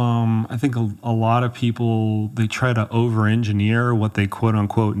 I think a lot of people, they try to over-engineer what they quote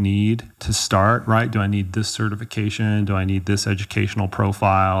unquote need to start, right? Do I need this certification? Do I need this educational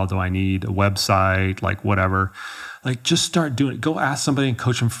profile? Do I need a website? Like whatever. Like just start doing it. Go ask somebody and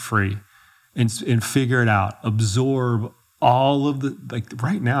coach them for free and figure it out. Absorb all of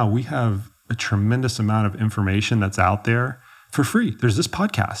right now we have a tremendous amount of information that's out there for free. There's this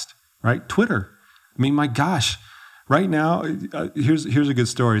podcast, right? Twitter. I mean, my gosh. Right now, here's a good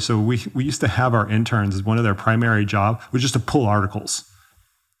story. So we used to have our interns as one of their primary job was just to pull articles.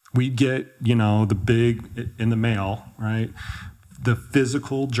 We'd get, the big in the mail, right? The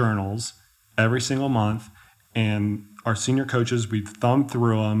physical journals every single month. And our senior coaches, we'd thumb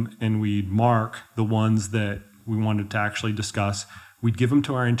through them and we'd mark the ones that we wanted to actually discuss. We'd give them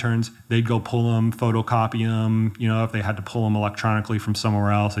to our interns. They'd go pull them, photocopy them. If they had to pull them electronically from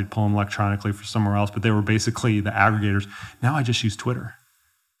somewhere else, they'd pull them electronically from somewhere else. But they were basically the aggregators. Now I just use Twitter.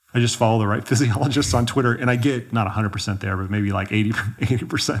 I just follow the right physiologists on Twitter, and I get not 100% there, but maybe like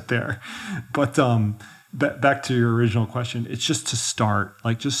 80% there. But back to your original question, it's just to start.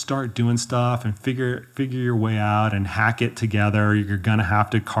 Like just start doing stuff and figure your way out and hack it together. You're gonna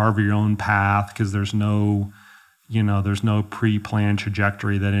have to carve your own path because there's no pre-planned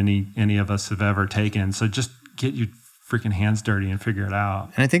trajectory that any of us have ever taken. So just get your freaking hands dirty and figure it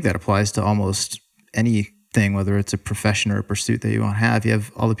out. And I think that applies to almost anything, whether it's a profession or a pursuit that you want to have. You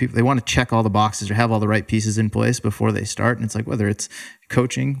have all the people, they want to check all the boxes or have all the right pieces in place before they start. And it's like, whether it's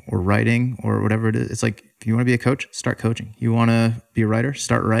coaching or writing or whatever it is, it's like, if you want to be a coach, start coaching. You want to be a writer,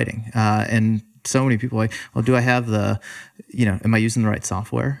 start writing. And so many people are like, well, do I have am I using the right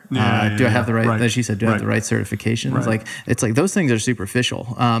software? Do I have the right, as she said, do I have the right certifications? Right. It's like those things are superficial,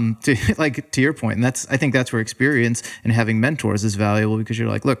 to your point. And I think that's where experience and having mentors is valuable, because you're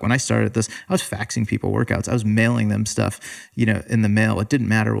like, look, when I started this, I was faxing people workouts. I was mailing them stuff, in the mail. It didn't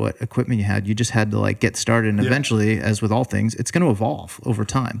matter what equipment you had. You just had to get started. And eventually, as with all things, it's going to evolve over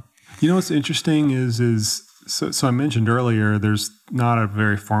time. What's interesting is So I mentioned earlier, there's not a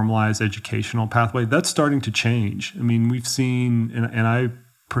very formalized educational pathway. That's starting to change. I mean, we've seen, and I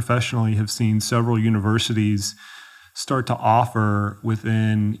professionally have seen several universities start to offer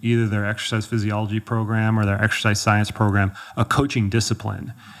within either their exercise physiology program or their exercise science program a coaching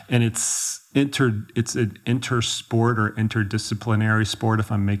discipline. And it's an inter-sport or interdisciplinary sport,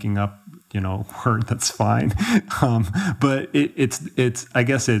 if I'm making up word, that's fine. But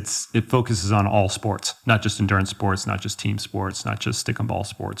it focuses on all sports, not just endurance sports, not just team sports, not just stick and ball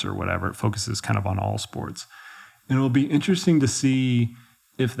sports or whatever. It focuses kind of on all sports. And it will be interesting to see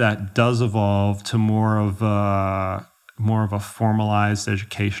if that does evolve to more of a formalized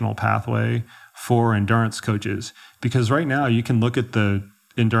educational pathway for endurance coaches. Because right now you can look at the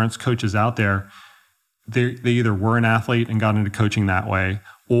endurance coaches out there. They either were an athlete and got into coaching that way,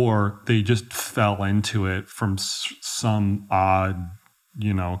 or they just fell into it from some odd,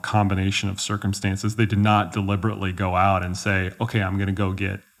 combination of circumstances. They did not deliberately go out and say, okay, I'm going to go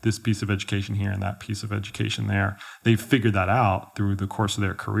get this piece of education here and that piece of education there. They figured that out through the course of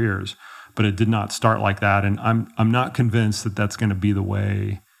their careers, but it did not start like that. And I'm not convinced that that's going to be the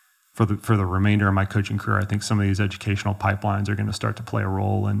way for the remainder of my coaching career, I think some of these educational pipelines are going to start to play a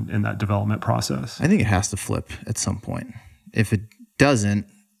role in that development process. I think it has to flip at some point. If it doesn't,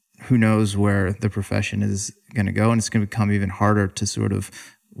 who knows where the profession is going to go, and it's going to become even harder to sort of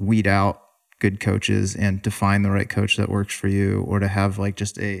weed out good coaches and to find the right coach that works for you, or to have like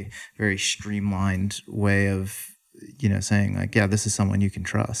just a very streamlined way of, saying like, yeah, this is someone you can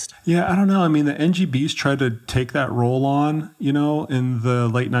trust. Yeah, I don't know. I mean, the NGBs tried to take that role on, in the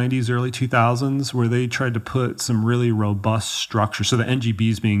late 90s, early 2000s, where they tried to put some really robust structure. So the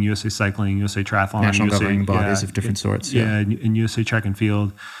NGBs being USA Cycling, USA Triathlon, National USA, governing bodies of different sorts. Yeah, and USA Track and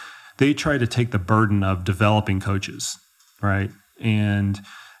Field. They tried to take the burden of developing coaches, right? And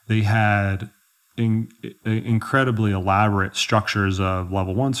they had incredibly elaborate structures of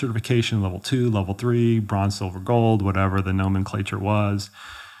level 1 certification, level 2, level 3, bronze, silver, gold, whatever the nomenclature was.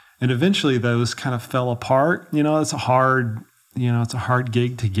 And eventually those kind of fell apart. It's a hard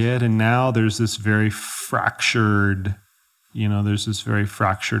gig to get. And now there's this very fractured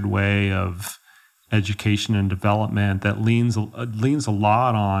way of education and development that leans a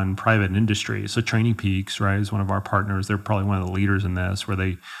lot on private industry. So Training Peaks, right, is one of our partners. They're probably one of the leaders in this, where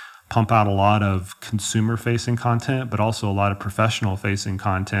they pump out a lot of consumer-facing content, but also a lot of professional-facing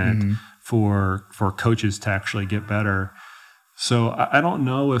content for coaches to actually get better. So I don't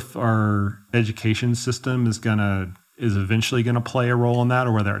know if our education system is eventually going to play a role in that,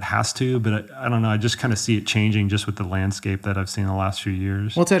 or whether it has to, but I don't know. I just kind of see it changing just with the landscape that I've seen the last few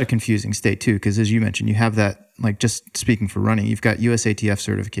years. Well, it's at a confusing state too, because as you mentioned, you have that, like just speaking for running, you've got USATF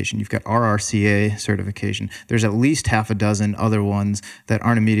certification, you've got RRCA certification. There's at least half a dozen other ones that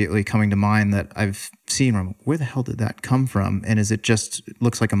aren't immediately coming to mind that I've seen. Where the hell did that come from? And is it just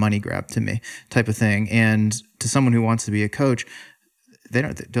looks like a money grab to me type of thing? And to someone who wants to be a coach,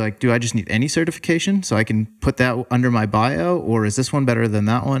 they're like, do I just need any certification so I can put that under my bio, or is this one better than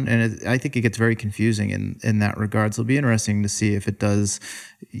that one? And I think it gets very confusing in that regard. So it'll be interesting to see if it does,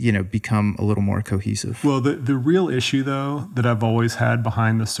 become a little more cohesive. Well, the real issue though that I've always had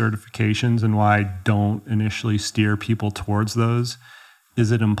behind the certifications, and why I don't initially steer people towards those, is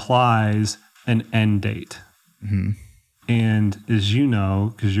it implies an end date. Mm-hmm. And as you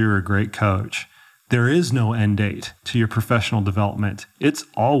know, because you're a great coach, there is no end date to your professional development. It's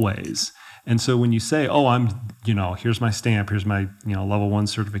always. And so when you say, oh, I'm, here's my stamp, here's my, level 1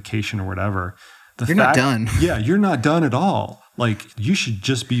 certification or whatever. You're not done. Yeah, you're not done at all. Like, you should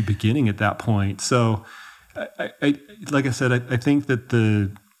just be beginning at that point. So I like I said, I think that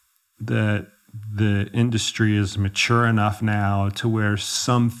the industry is mature enough now to where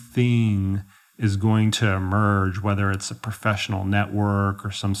something is going to emerge, whether it's a professional network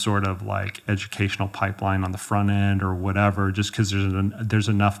or some sort of like educational pipeline on the front end or whatever, just because there's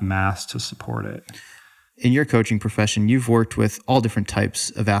enough mass to support it. In your coaching profession, you've worked with all different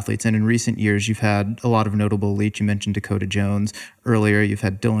types of athletes. And in recent years, you've had a lot of notable elites. You mentioned Dakota Jones earlier. You've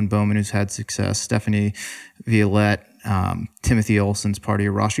had Dylan Bowman, who's had success, Stephanie Violette, Timothy Olson's part of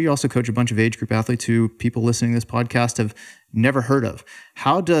your roster. You also coach a bunch of age group athletes who people listening to this podcast have never heard of.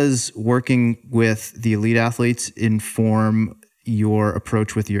 How does working with the elite athletes inform your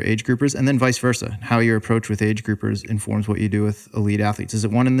approach with your age groupers, and then vice versa? How your approach with age groupers informs what you do with elite athletes? Is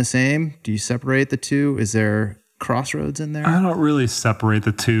it one and the same? Do you separate the two? Is there crossroads in there? I don't really separate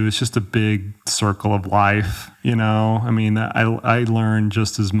the two. It's just a big circle of life. I mean, I learn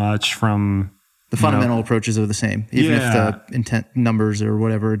just as much from the fundamental approaches are the same, even if the intent numbers or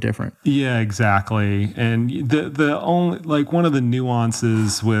whatever are different. Yeah, exactly. And the only, like, one of the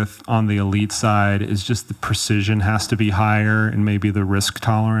nuances on the elite side is just the precision has to be higher, and maybe the risk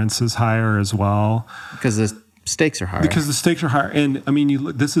tolerance is higher as well. Because the stakes are higher. And I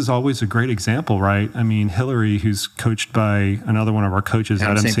mean, this is always a great example, right? I mean, Hillary, who's coached by another one of our coaches,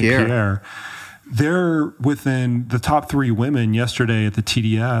 Adam St. Pierre. They're within the top 3 women yesterday at the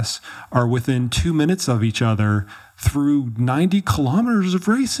TDS are within 2 minutes of each other through 90 kilometers of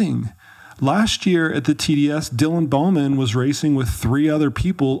racing. Last year at the TDS, Dylan Bowman was racing with 3 other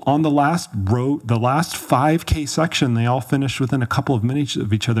people on the last 5K section. They all finished within a couple of minutes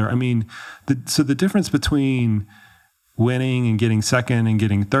of each other. I mean, so the difference between winning and getting second and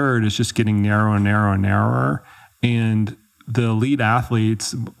getting third is just getting narrower and narrower and narrower. And the elite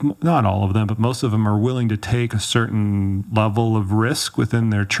athletes, not all of them, but most of them are willing to take a certain level of risk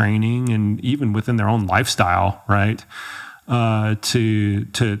within their training and even within their own lifestyle, right? To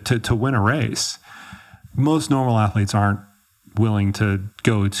win a race. Most normal athletes aren't willing to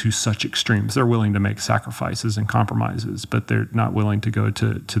go to such extremes. They're willing to make sacrifices and compromises, but they're not willing to go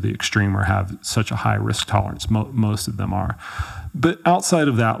to the extreme or have such a high risk tolerance. Most of them are. But outside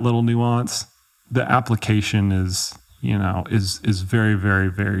of that little nuance, the application is is very, very,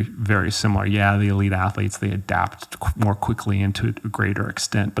 very, very similar. Yeah, the elite athletes, they adapt more quickly and to a greater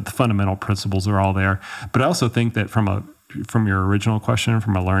extent, but the fundamental principles are all there. But I also think that from your original question,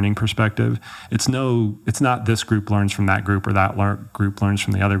 from a learning perspective, it's not this group learns from that group or that group learns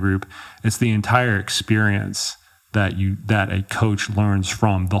from the other group. It's the entire experience that a coach learns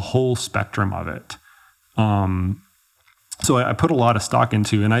from, the whole spectrum of it. So I put a lot of stock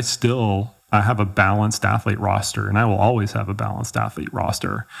into, and I have a balanced athlete roster, and I will always have a balanced athlete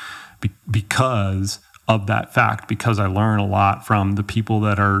roster because of that fact, because I learn a lot from the people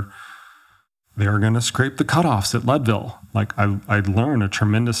they're going to scrape the cutoffs at Leadville. Like I learn a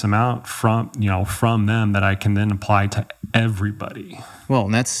tremendous amount from them that I can then apply to everybody. Well,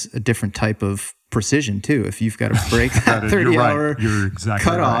 and that's a different type of precision too. If you've got to break that 30-hour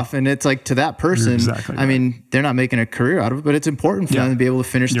cutoff, and it's like to that person, I mean, they're not making a career out of it, but it's important for them to be able to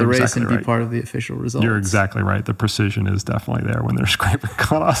finish the race and be part of the official results. You're exactly right. The precision is definitely there when they're scraping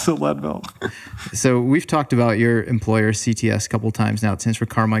cutoffs at Leadville. So we've talked about your employer, CTS, a couple of times now. It stands for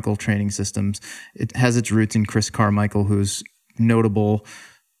Carmichael Training Systems. It has its roots in Chris Carmichael, who's notable,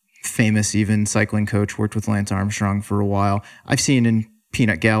 famous even cycling coach, worked with Lance Armstrong for a while. I've seen in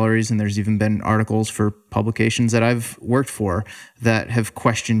peanut galleries, and there's even been articles for publications that I've worked for that have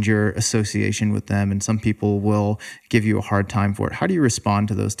questioned your association with them, and some people will give you a hard time for it. How do you respond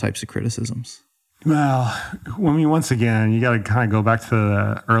to those types of criticisms? Well, I mean, once again, you got to kind of go back to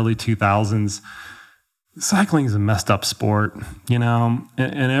the early 2000s. Cycling is a messed up sport, and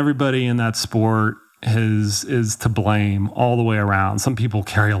everybody in that sport is to blame all the way around. Some people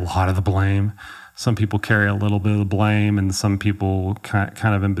carry a lot of the blame. Some people carry a little bit of the blame, and some people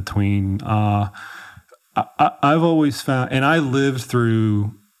kind of in between. I've always found, and I lived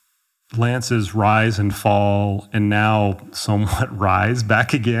through Lance's rise and fall, and now somewhat rise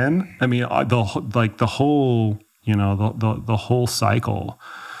back again. I mean, the whole cycle.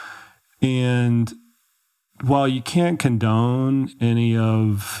 And while you can't condone any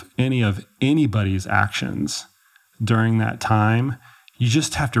of anybody's actions during that time, you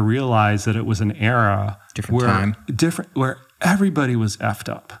just have to realize that it was an era where everybody was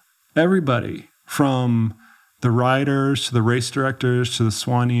effed up. Everybody, from the riders to the race directors to the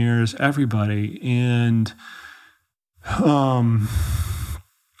soigneurs, everybody. And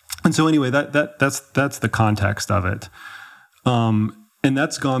so anyway, that's the context of it. And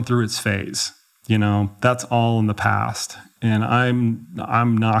that's gone through its phase. That's all in the past. And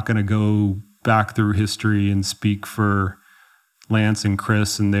I'm not going to go back through history and speak for Lance and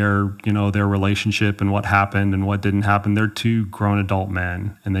Chris and their relationship and what happened and what didn't happen. They're two grown adult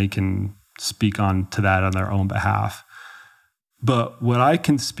men, and they can speak to that on their own behalf. But what I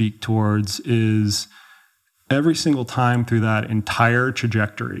can speak towards is every single time through that entire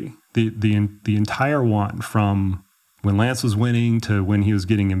trajectory, the entire one, from when Lance was winning to when he was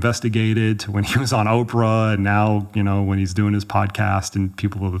getting investigated to when he was on Oprah, and now when he's doing his podcast, and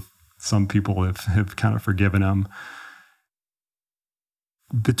some people have kind of forgiven him.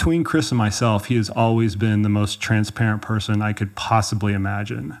 Between Chris and myself, he has always been the most transparent person I could possibly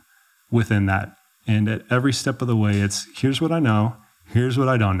imagine within that. And at every step of the way, it's here's what I know, here's what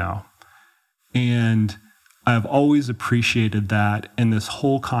I don't know. And I've always appreciated that in this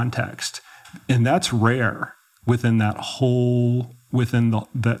whole context. And that's rare within that whole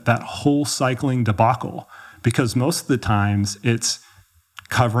cycling debacle, because most of the times it's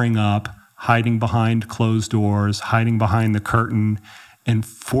covering up, hiding behind closed doors, hiding behind the curtain, and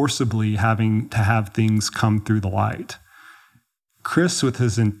forcibly having to have things come through the light. Chris, with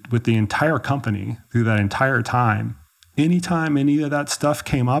the entire company through that entire time, anytime any of that stuff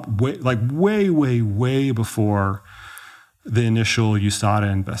came up, way before the initial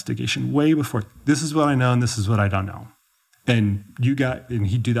USADA investigation, way before, this is what I know and this is what I don't know. And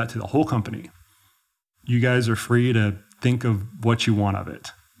he'd do that to the whole company. You guys are free to think of what you want of it.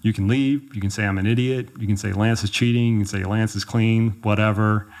 You can leave. You can say I'm an idiot. You can say Lance is cheating. You can say Lance is clean,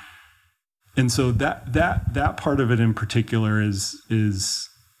 whatever. And so that part of it in particular is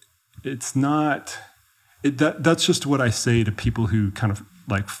it's not, that's just what I say to people who kind of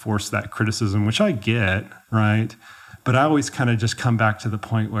like force that criticism, which I get, right? But I always kind of just come back to the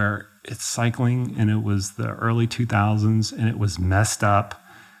point where it's cycling, and it was the early 2000s, and it was messed up,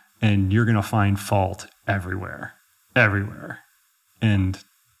 and you're going to find fault everywhere. And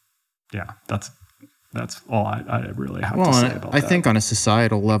yeah, that's all I really have to say about that. I think on a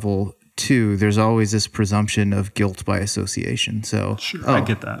societal level too, there's always this presumption of guilt by association. So sure, I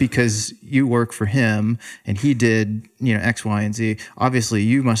get that. Because you work for him and he did, X, Y, and Z. Obviously,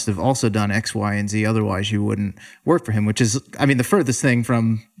 you must have also done X, Y, and Z. Otherwise, you wouldn't work for him, which is, the furthest thing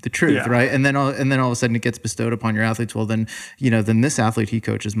from the truth, right? And then all of a sudden it gets bestowed upon your athletes. Well, then, then this athlete he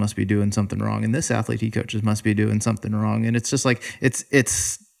coaches must be doing something wrong, and this athlete he coaches must be doing something wrong. And it's just like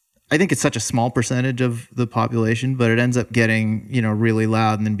I think it's such a small percentage of the population, but it ends up getting, really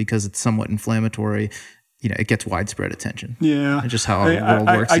loud. And then because it's somewhat inflammatory, it gets widespread attention. Yeah. It's just how the world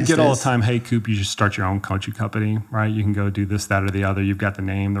works. I get all the time, hey, Koop, you should start your own coaching company, right? You can go do this, that, or the other. You've got the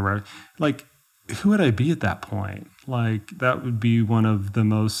name, like, who would I be at that point? Like, that would be one of the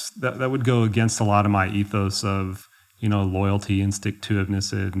most, that would go against a lot of my ethos of, loyalty and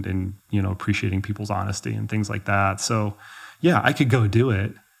stick-to-itiveness and appreciating people's honesty and things like that. So, yeah, I could go do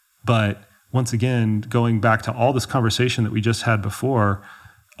it. But once again, going back to all this conversation that we just had before,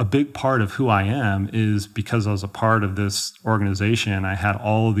 a big part of who I am is because I was a part of this organization. I had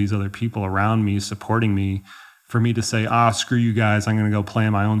all of these other people around me supporting me. For me to say, screw you guys, I'm going to go play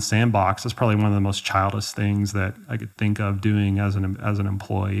in my own sandbox, that's probably one of the most childish things that I could think of doing as an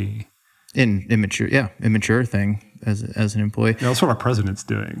employee. Immature thing as an employee. Yeah, that's what our president's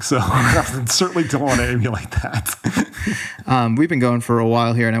doing. So I certainly don't want to emulate that. We've been going for a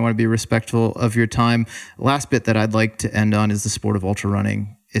while here, and I want to be respectful of your time. Last bit that I'd like to end on is the sport of ultra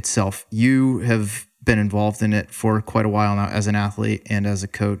running itself. You have been involved in it for quite a while now as an athlete and as a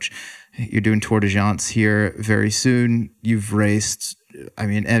coach. You're doing Tour de Gens here very soon. You've raced,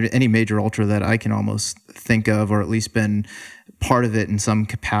 any major ultra that I can almost think of, or at least been part of it in some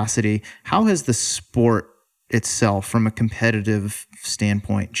capacity. How has the sport itself, from a competitive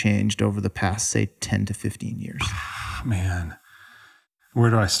standpoint, changed over the past, say, 10 to 15 years? Man, where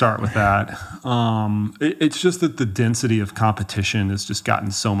do I start with that? It's just that the density of competition has just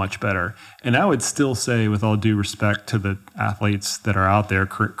gotten so much better. And I would still say, with all due respect to the athletes that are out there,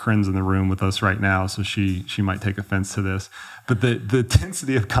 Corinne's in the room with us right now, so she might take offense to this, but the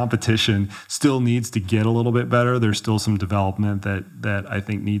density of competition still needs to get a little bit better. There's still some development that I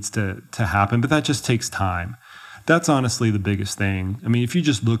think needs to happen, but that just takes time. That's honestly the biggest thing. If you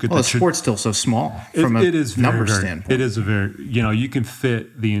just look at the sport's still so small from a numbers standpoint. It is a very, you can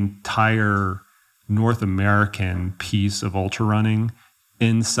fit the entire North American piece of ultra running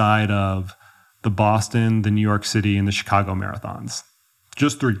inside of the Boston, the New York City, and the Chicago marathons.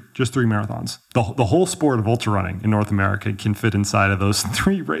 Just three marathons. The whole sport of ultra running in North America can fit inside of those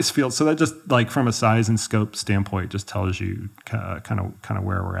 3 race fields. So that just, like, from a size and scope standpoint, just tells you kind of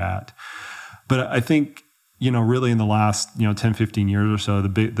where we're at. But I think, really in the last, 10, 15 years or so,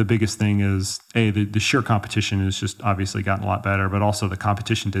 the biggest thing is, the sheer competition has just obviously gotten a lot better, but also the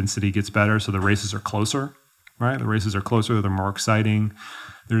competition density gets better. So the races are closer, right? The races are closer. They're more exciting.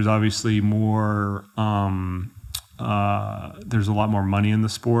 There's obviously more, there's a lot more money in the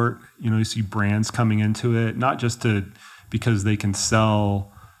sport. You see brands coming into it, not just because they can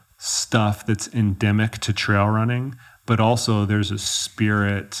sell stuff that's endemic to trail running, but also there's a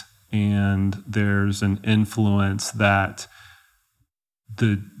spirit and there's an influence that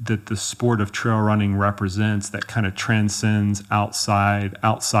the sport of trail running represents that kind of transcends outside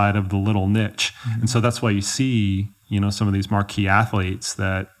of the little niche. Mm-hmm. And so that's why you see, some of these marquee athletes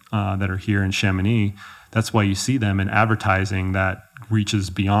that are here in Chamonix. That's why you see them in advertising that reaches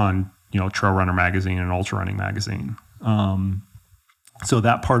beyond, Trail Runner magazine and Ultra Running magazine. So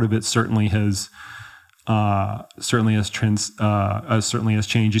that part of it certainly has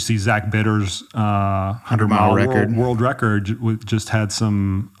changed. You see Zach Bitter's 100-mile world record just had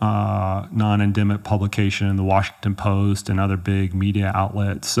some non-endemic publication in the Washington Post and other big media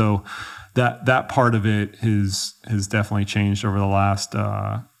outlets. So that part of it has definitely changed over the last 10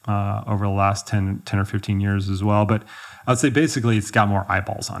 or 15 years as well. But I'd say basically it's got more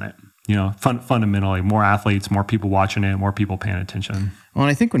eyeballs on it. Fundamentally, more athletes, more people watching it, more people paying attention. Well,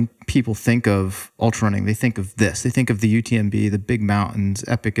 and I think when people think of ultra running, they think of this. They think of the UTMB, the big mountains,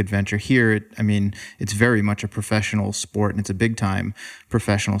 epic adventure. Here, it's very much a professional sport, and it's a big-time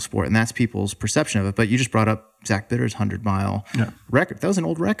professional sport, and that's people's perception of it. But you just brought up Zach Bitter's 100-mile record. That was an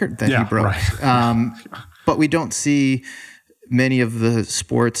old record that he broke. Right. But we don't see many of the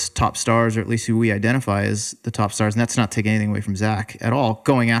sport's top stars, or at least who we identify as the top stars, and that's not taking anything away from Zach at all,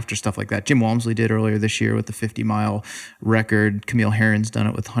 going after stuff like that. Jim Walmsley did earlier this year with the 50-mile record. Camille Herron's done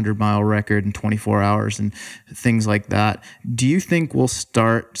it with 100-mile record in 24 hours and things like that. Do you think we'll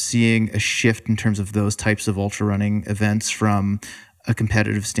start seeing a shift in terms of those types of ultra running events from a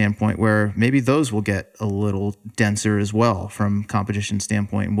competitive standpoint, where maybe those will get a little denser as well from competition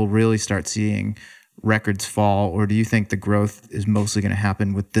standpoint, and we'll really start seeing records fall, or do you think the growth is mostly going to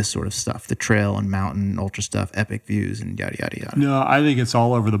happen with this sort of stuff, the trail and mountain ultra stuff, epic views and yada, yada, yada? No, I think it's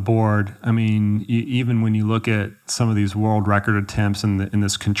all over the board. I mean, even when you look at some of these world record attempts in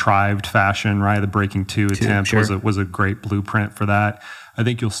this contrived fashion, right? The breaking two attempt sure. was a great blueprint for that. I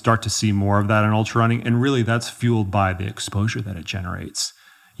think you'll start to see more of that in ultra running. And really that's fueled by the exposure that it generates.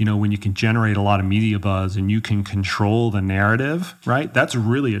 You know, when you can generate a lot of media buzz and you can control the narrative, right? That's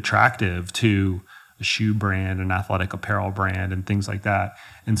really attractive to a shoe brand, an athletic apparel brand, and things like that.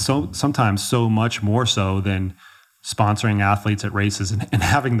 And so sometimes so much more so than sponsoring athletes at races and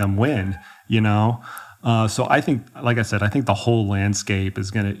having them win, you know? So I think, like I said, I think the whole landscape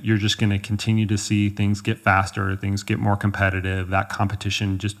is you're just going to continue to see things get faster, things get more competitive, that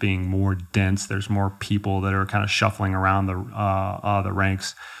competition just being more dense. There's more people that are kind of shuffling around the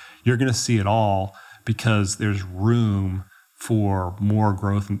ranks. You're going to see it all because there's room for more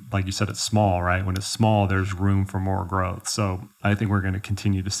growth. Like you said, it's small, right? When it's small, there's room for more growth. So I think we're going to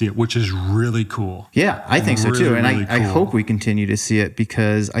continue to see it, which is really cool. Yeah, I think so too. And really I cool. hope we continue to see it,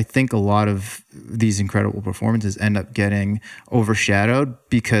 because I think a lot of these incredible performances end up getting overshadowed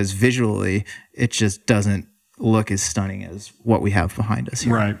because visually it just doesn't look as stunning as what we have behind us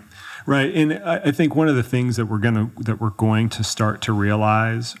here. Right. And I think one of the things that we're going to start to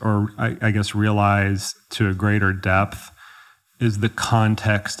realize, or I guess realize to a greater depth, is the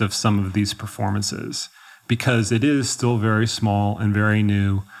context of some of these performances, because it is still very small and very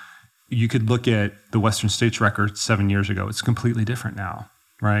new. You could look at the Western States record 7 years ago. It's completely different now,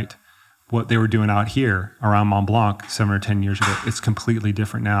 right? What they were doing out here around Mont Blanc 7 or 10 years ago, it's completely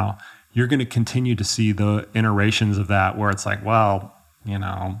different now. You're going to continue to see the iterations of that where it's like, well, you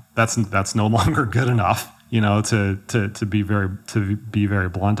know, that's no longer good enough, you know, to be very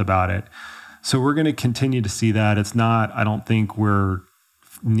blunt about it. So we're going to continue to see that. It's not, I don't think we're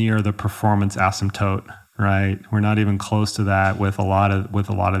near the performance asymptote, right? We're not even close to that with a lot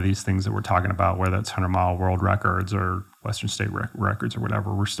of these things that we're talking about, whether it's 100-mile world records or Western State records or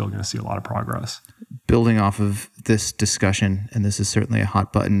whatever. We're still going to see a lot of progress. Building off of this discussion, and this is certainly a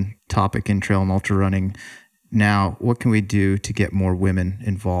hot button topic in trail and ultra running now, what can we do to get more women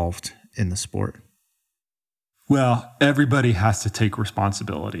involved in the sport? Well, everybody has to take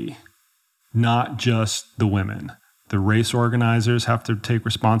responsibility. Not just the women. The race organizers have to take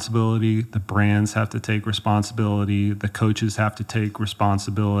responsibility. The brands have to take responsibility. The coaches have to take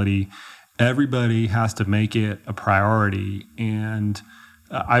responsibility. Everybody has to make it a priority. And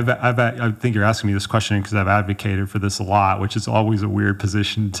I think you're asking me this question because I've advocated for this a lot, which is always a weird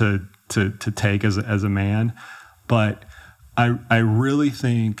position to take as a man. But I really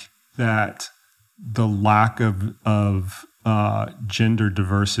think that the lack of gender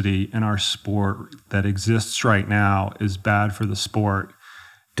diversity in our sport that exists right now is bad for the sport.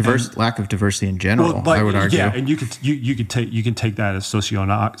 Lack of diversity in general, I would argue. Yeah, and you can take that as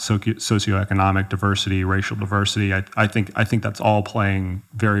socioeconomic diversity, racial diversity. I think that's all playing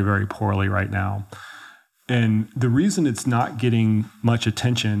very, very poorly right now. And the reason it's not getting much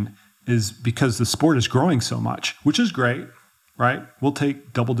attention is because the sport is growing so much, which is great. Right? We'll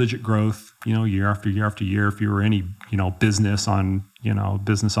take double-digit growth, you know, year after year after year. If you were any, you know, business on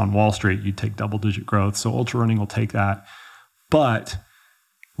Wall Street, you'd take double-digit growth. So ultra running will take that. But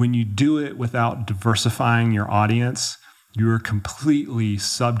when you do it without diversifying your audience, you are completely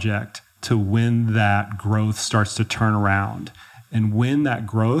subject to when that growth starts to turn around. And when that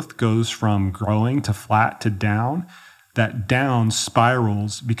growth goes from growing to flat to down, that down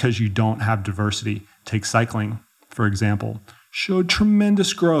spirals because you don't have diversity. Take cycling, for example. Showed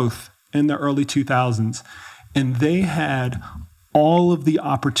tremendous growth in the early 2000s. And they had all of the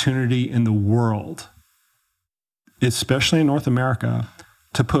opportunity in the world, especially in North America,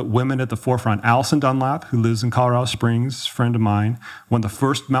 to put women at the forefront. Allison Dunlap, who lives in Colorado Springs, friend of mine, won the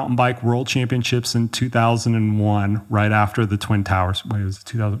first mountain bike world championships in 2001, right after the Twin Towers. Wait, was it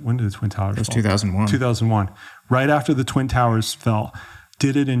 2000? When did the Twin Towers fall? It was 2001. 2001. Right after the Twin Towers fell.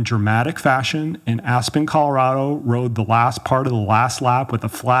 Did it in dramatic fashion in Aspen, Colorado, rode the last part of the last lap with a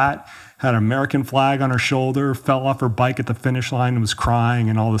flat, had an American flag on her shoulder, fell off her bike at the finish line and was crying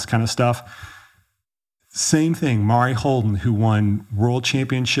and all this kind of stuff. Same thing, Mari Holden, who won world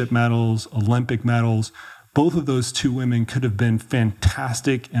championship medals, Olympic medals. Both of those two women could have been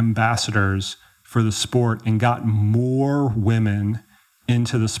fantastic ambassadors for the sport and got more women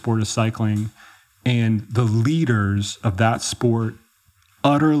into the sport of cycling. And the leaders of that sport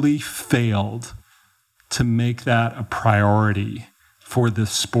utterly failed to make that a priority for the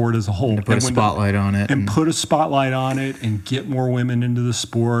sport as a whole. To put a spotlight on it. And put a spotlight on it and get more women into the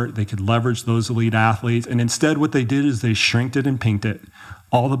sport. They could leverage those elite athletes. And instead what they did is they shrinked it and pinked it.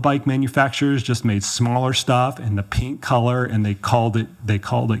 All the bike manufacturers just made smaller stuff in the pink color, and they called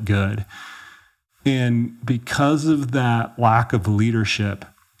it good. And because of that lack of leadership,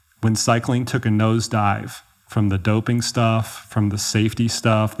 when cycling took a nosedive from the doping stuff, from the safety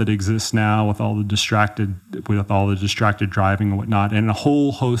stuff that exists now with all the distracted driving and whatnot, and a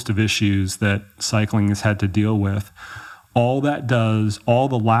whole host of issues that cycling has had to deal with, all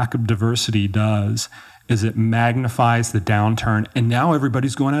the lack of diversity does is it magnifies the downturn, and now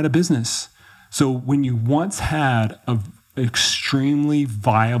everybody's going out of business. So when you once had an extremely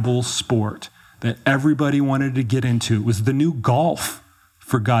viable sport that everybody wanted to get into, it was the new golf,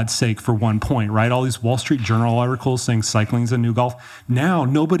 for God's sake, for one point, right? All these Wall Street Journal articles saying cycling's a new golf. Now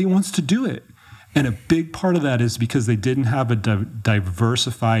nobody wants to do it. And a big part of that is because they didn't have a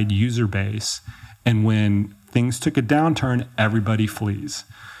diversified user base. And when things took a downturn, everybody flees.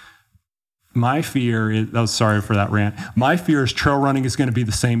 My fear is, sorry for that rant. My fear is trail running is going to be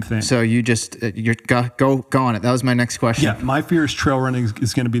the same thing. So you just, go on it. That was my next question. Yeah, my fear is trail running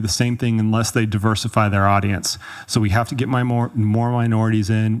is going to be the same thing unless they diversify their audience. So we have to get more minorities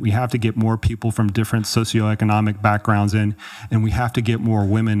in. We have to get more people from different socioeconomic backgrounds in, and we have to get more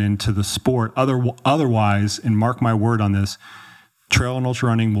women into the sport. Otherwise, and mark my word on this, trail and ultra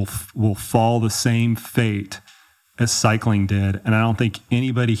running will fall the same fate as cycling did. And I don't think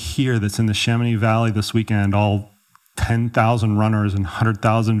anybody here that's in the Chamonix Valley this weekend, all 10,000 runners and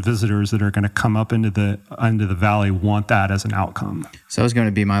 100,000 visitors that are going to come up into the valley, want that as an outcome. So that was going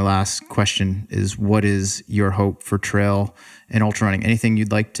to be my last question, is what is your hope for trail and ultra running? Anything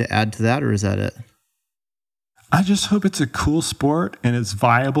you'd like to add to that, or is that it? I just hope it's a cool sport and it's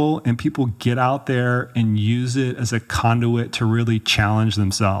viable and people get out there and use it as a conduit to really challenge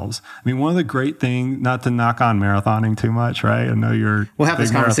themselves. I mean, one of the great things, not to knock on marathoning too much, right? I know we'll have this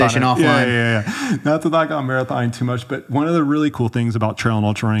conversation offline. Yeah. Not to knock on marathoning too much, but one of the really cool things about trail and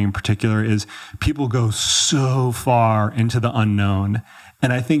ultra running in particular is people go so far into the unknown.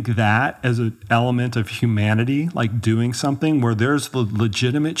 And I think that as an element of humanity, like doing something where there's the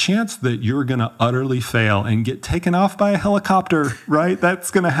legitimate chance that you're going to utterly fail and get taken off by a helicopter, right? That's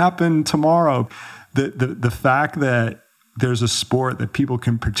going to happen tomorrow. The fact that there's a sport that people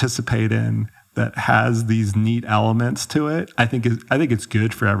can participate in that has these neat elements to it, I think it's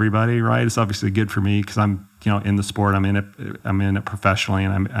good for everybody, right? It's obviously good for me because I'm in the sport. I'm in it professionally,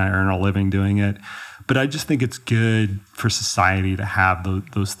 and I earn a living doing it. But I just think it's good for society to have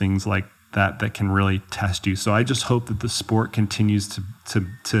those things like that can really test you. So I just hope that the sport continues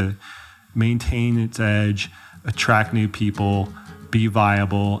to maintain its edge, attract new people, be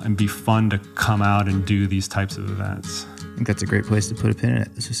viable, and be fun to come out and do these types of events. I think that's a great place to put a pin in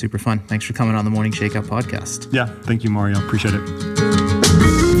it. This was super fun. Thanks for coming on the Morning Shakeout podcast. Yeah, thank you, Mario. Appreciate it.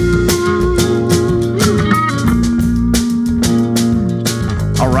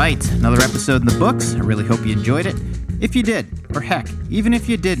 All right, another episode in the books. I really hope you enjoyed it. If you did, or heck, even if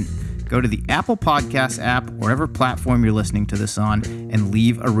you didn't, go to the Apple Podcast app, whatever platform you're listening to this on, and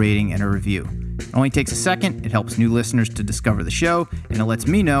leave a rating and a review. It only takes a second, it helps new listeners to discover the show, and it lets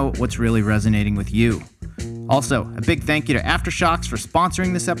me know what's really resonating with you. Also, a big thank you to Aftershokz for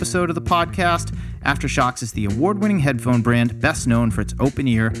sponsoring this episode of the podcast. Aftershokz is the award-winning headphone brand best known for its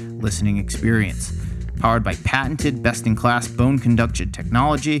open-ear listening experience. Powered by patented, best-in-class bone-conduction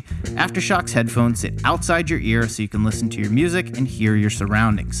technology, Aftershokz headphones sit outside your ear so you can listen to your music and hear your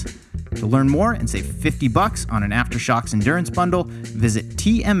surroundings. To learn more and save $50 on an Aftershokz Endurance Bundle, visit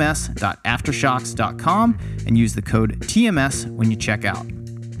tms.aftershokz.com and use the code TMS when you check out.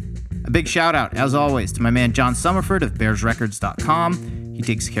 A big shout out, as always, to my man John Summerford of BearsRecords.com. He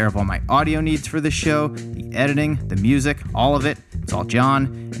takes care of all my audio needs for this show, the editing, the music, all of it. It's all John,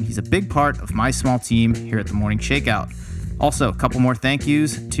 and he's a big part of my small team here at the Morning Shakeout. Also, a couple more thank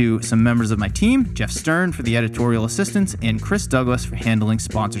yous to some members of my team, Jeff Stern for the editorial assistance, and Chris Douglas for handling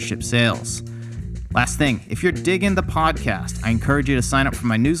sponsorship sales. Last thing, if you're digging the podcast, I encourage you to sign up for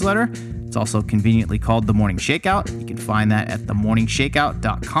my newsletter. It's also conveniently called The Morning Shakeout. You can find that at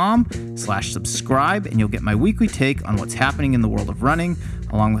themorningshakeout.com/subscribe, and you'll get my weekly take on what's happening in the world of running,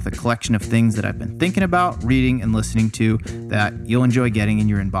 along with a collection of things that I've been thinking about, reading, and listening to that you'll enjoy getting in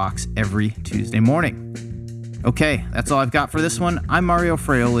your inbox every Tuesday morning. Okay, that's all I've got for this one. I'm Mario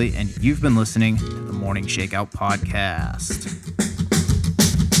Fraioli, and you've been listening to the Morning Shakeout podcast.